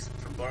Queens,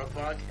 from Borough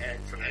Park, and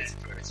from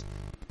Eretz.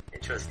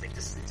 Interesting.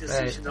 Just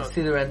Right. you should know. I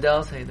see the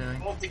Randalls, how you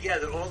doing? All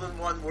together, all in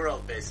one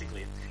world,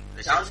 basically.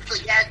 Don't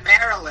forget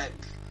Maryland.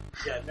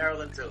 Yeah,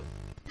 Maryland too.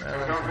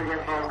 Don't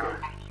forget Boca.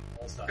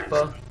 Also.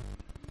 Bo-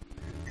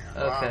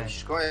 Wow, Okay.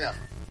 shkoyach.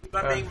 Keep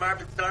on being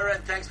Marvin Torah,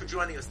 and thanks for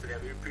joining us today.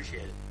 We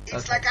appreciate it.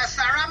 It's Okay. like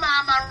 10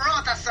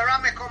 ma'amarot,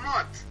 10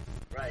 mekomot.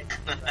 Right.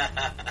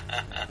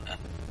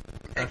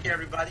 Thank you,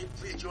 everybody.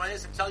 Please join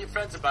us and tell your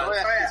friends about it.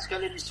 Shkoyach, it's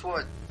gonna be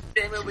sword.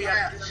 Same way we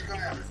have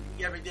Shkoyach.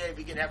 every day.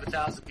 We can have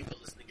 1,000 people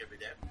listening.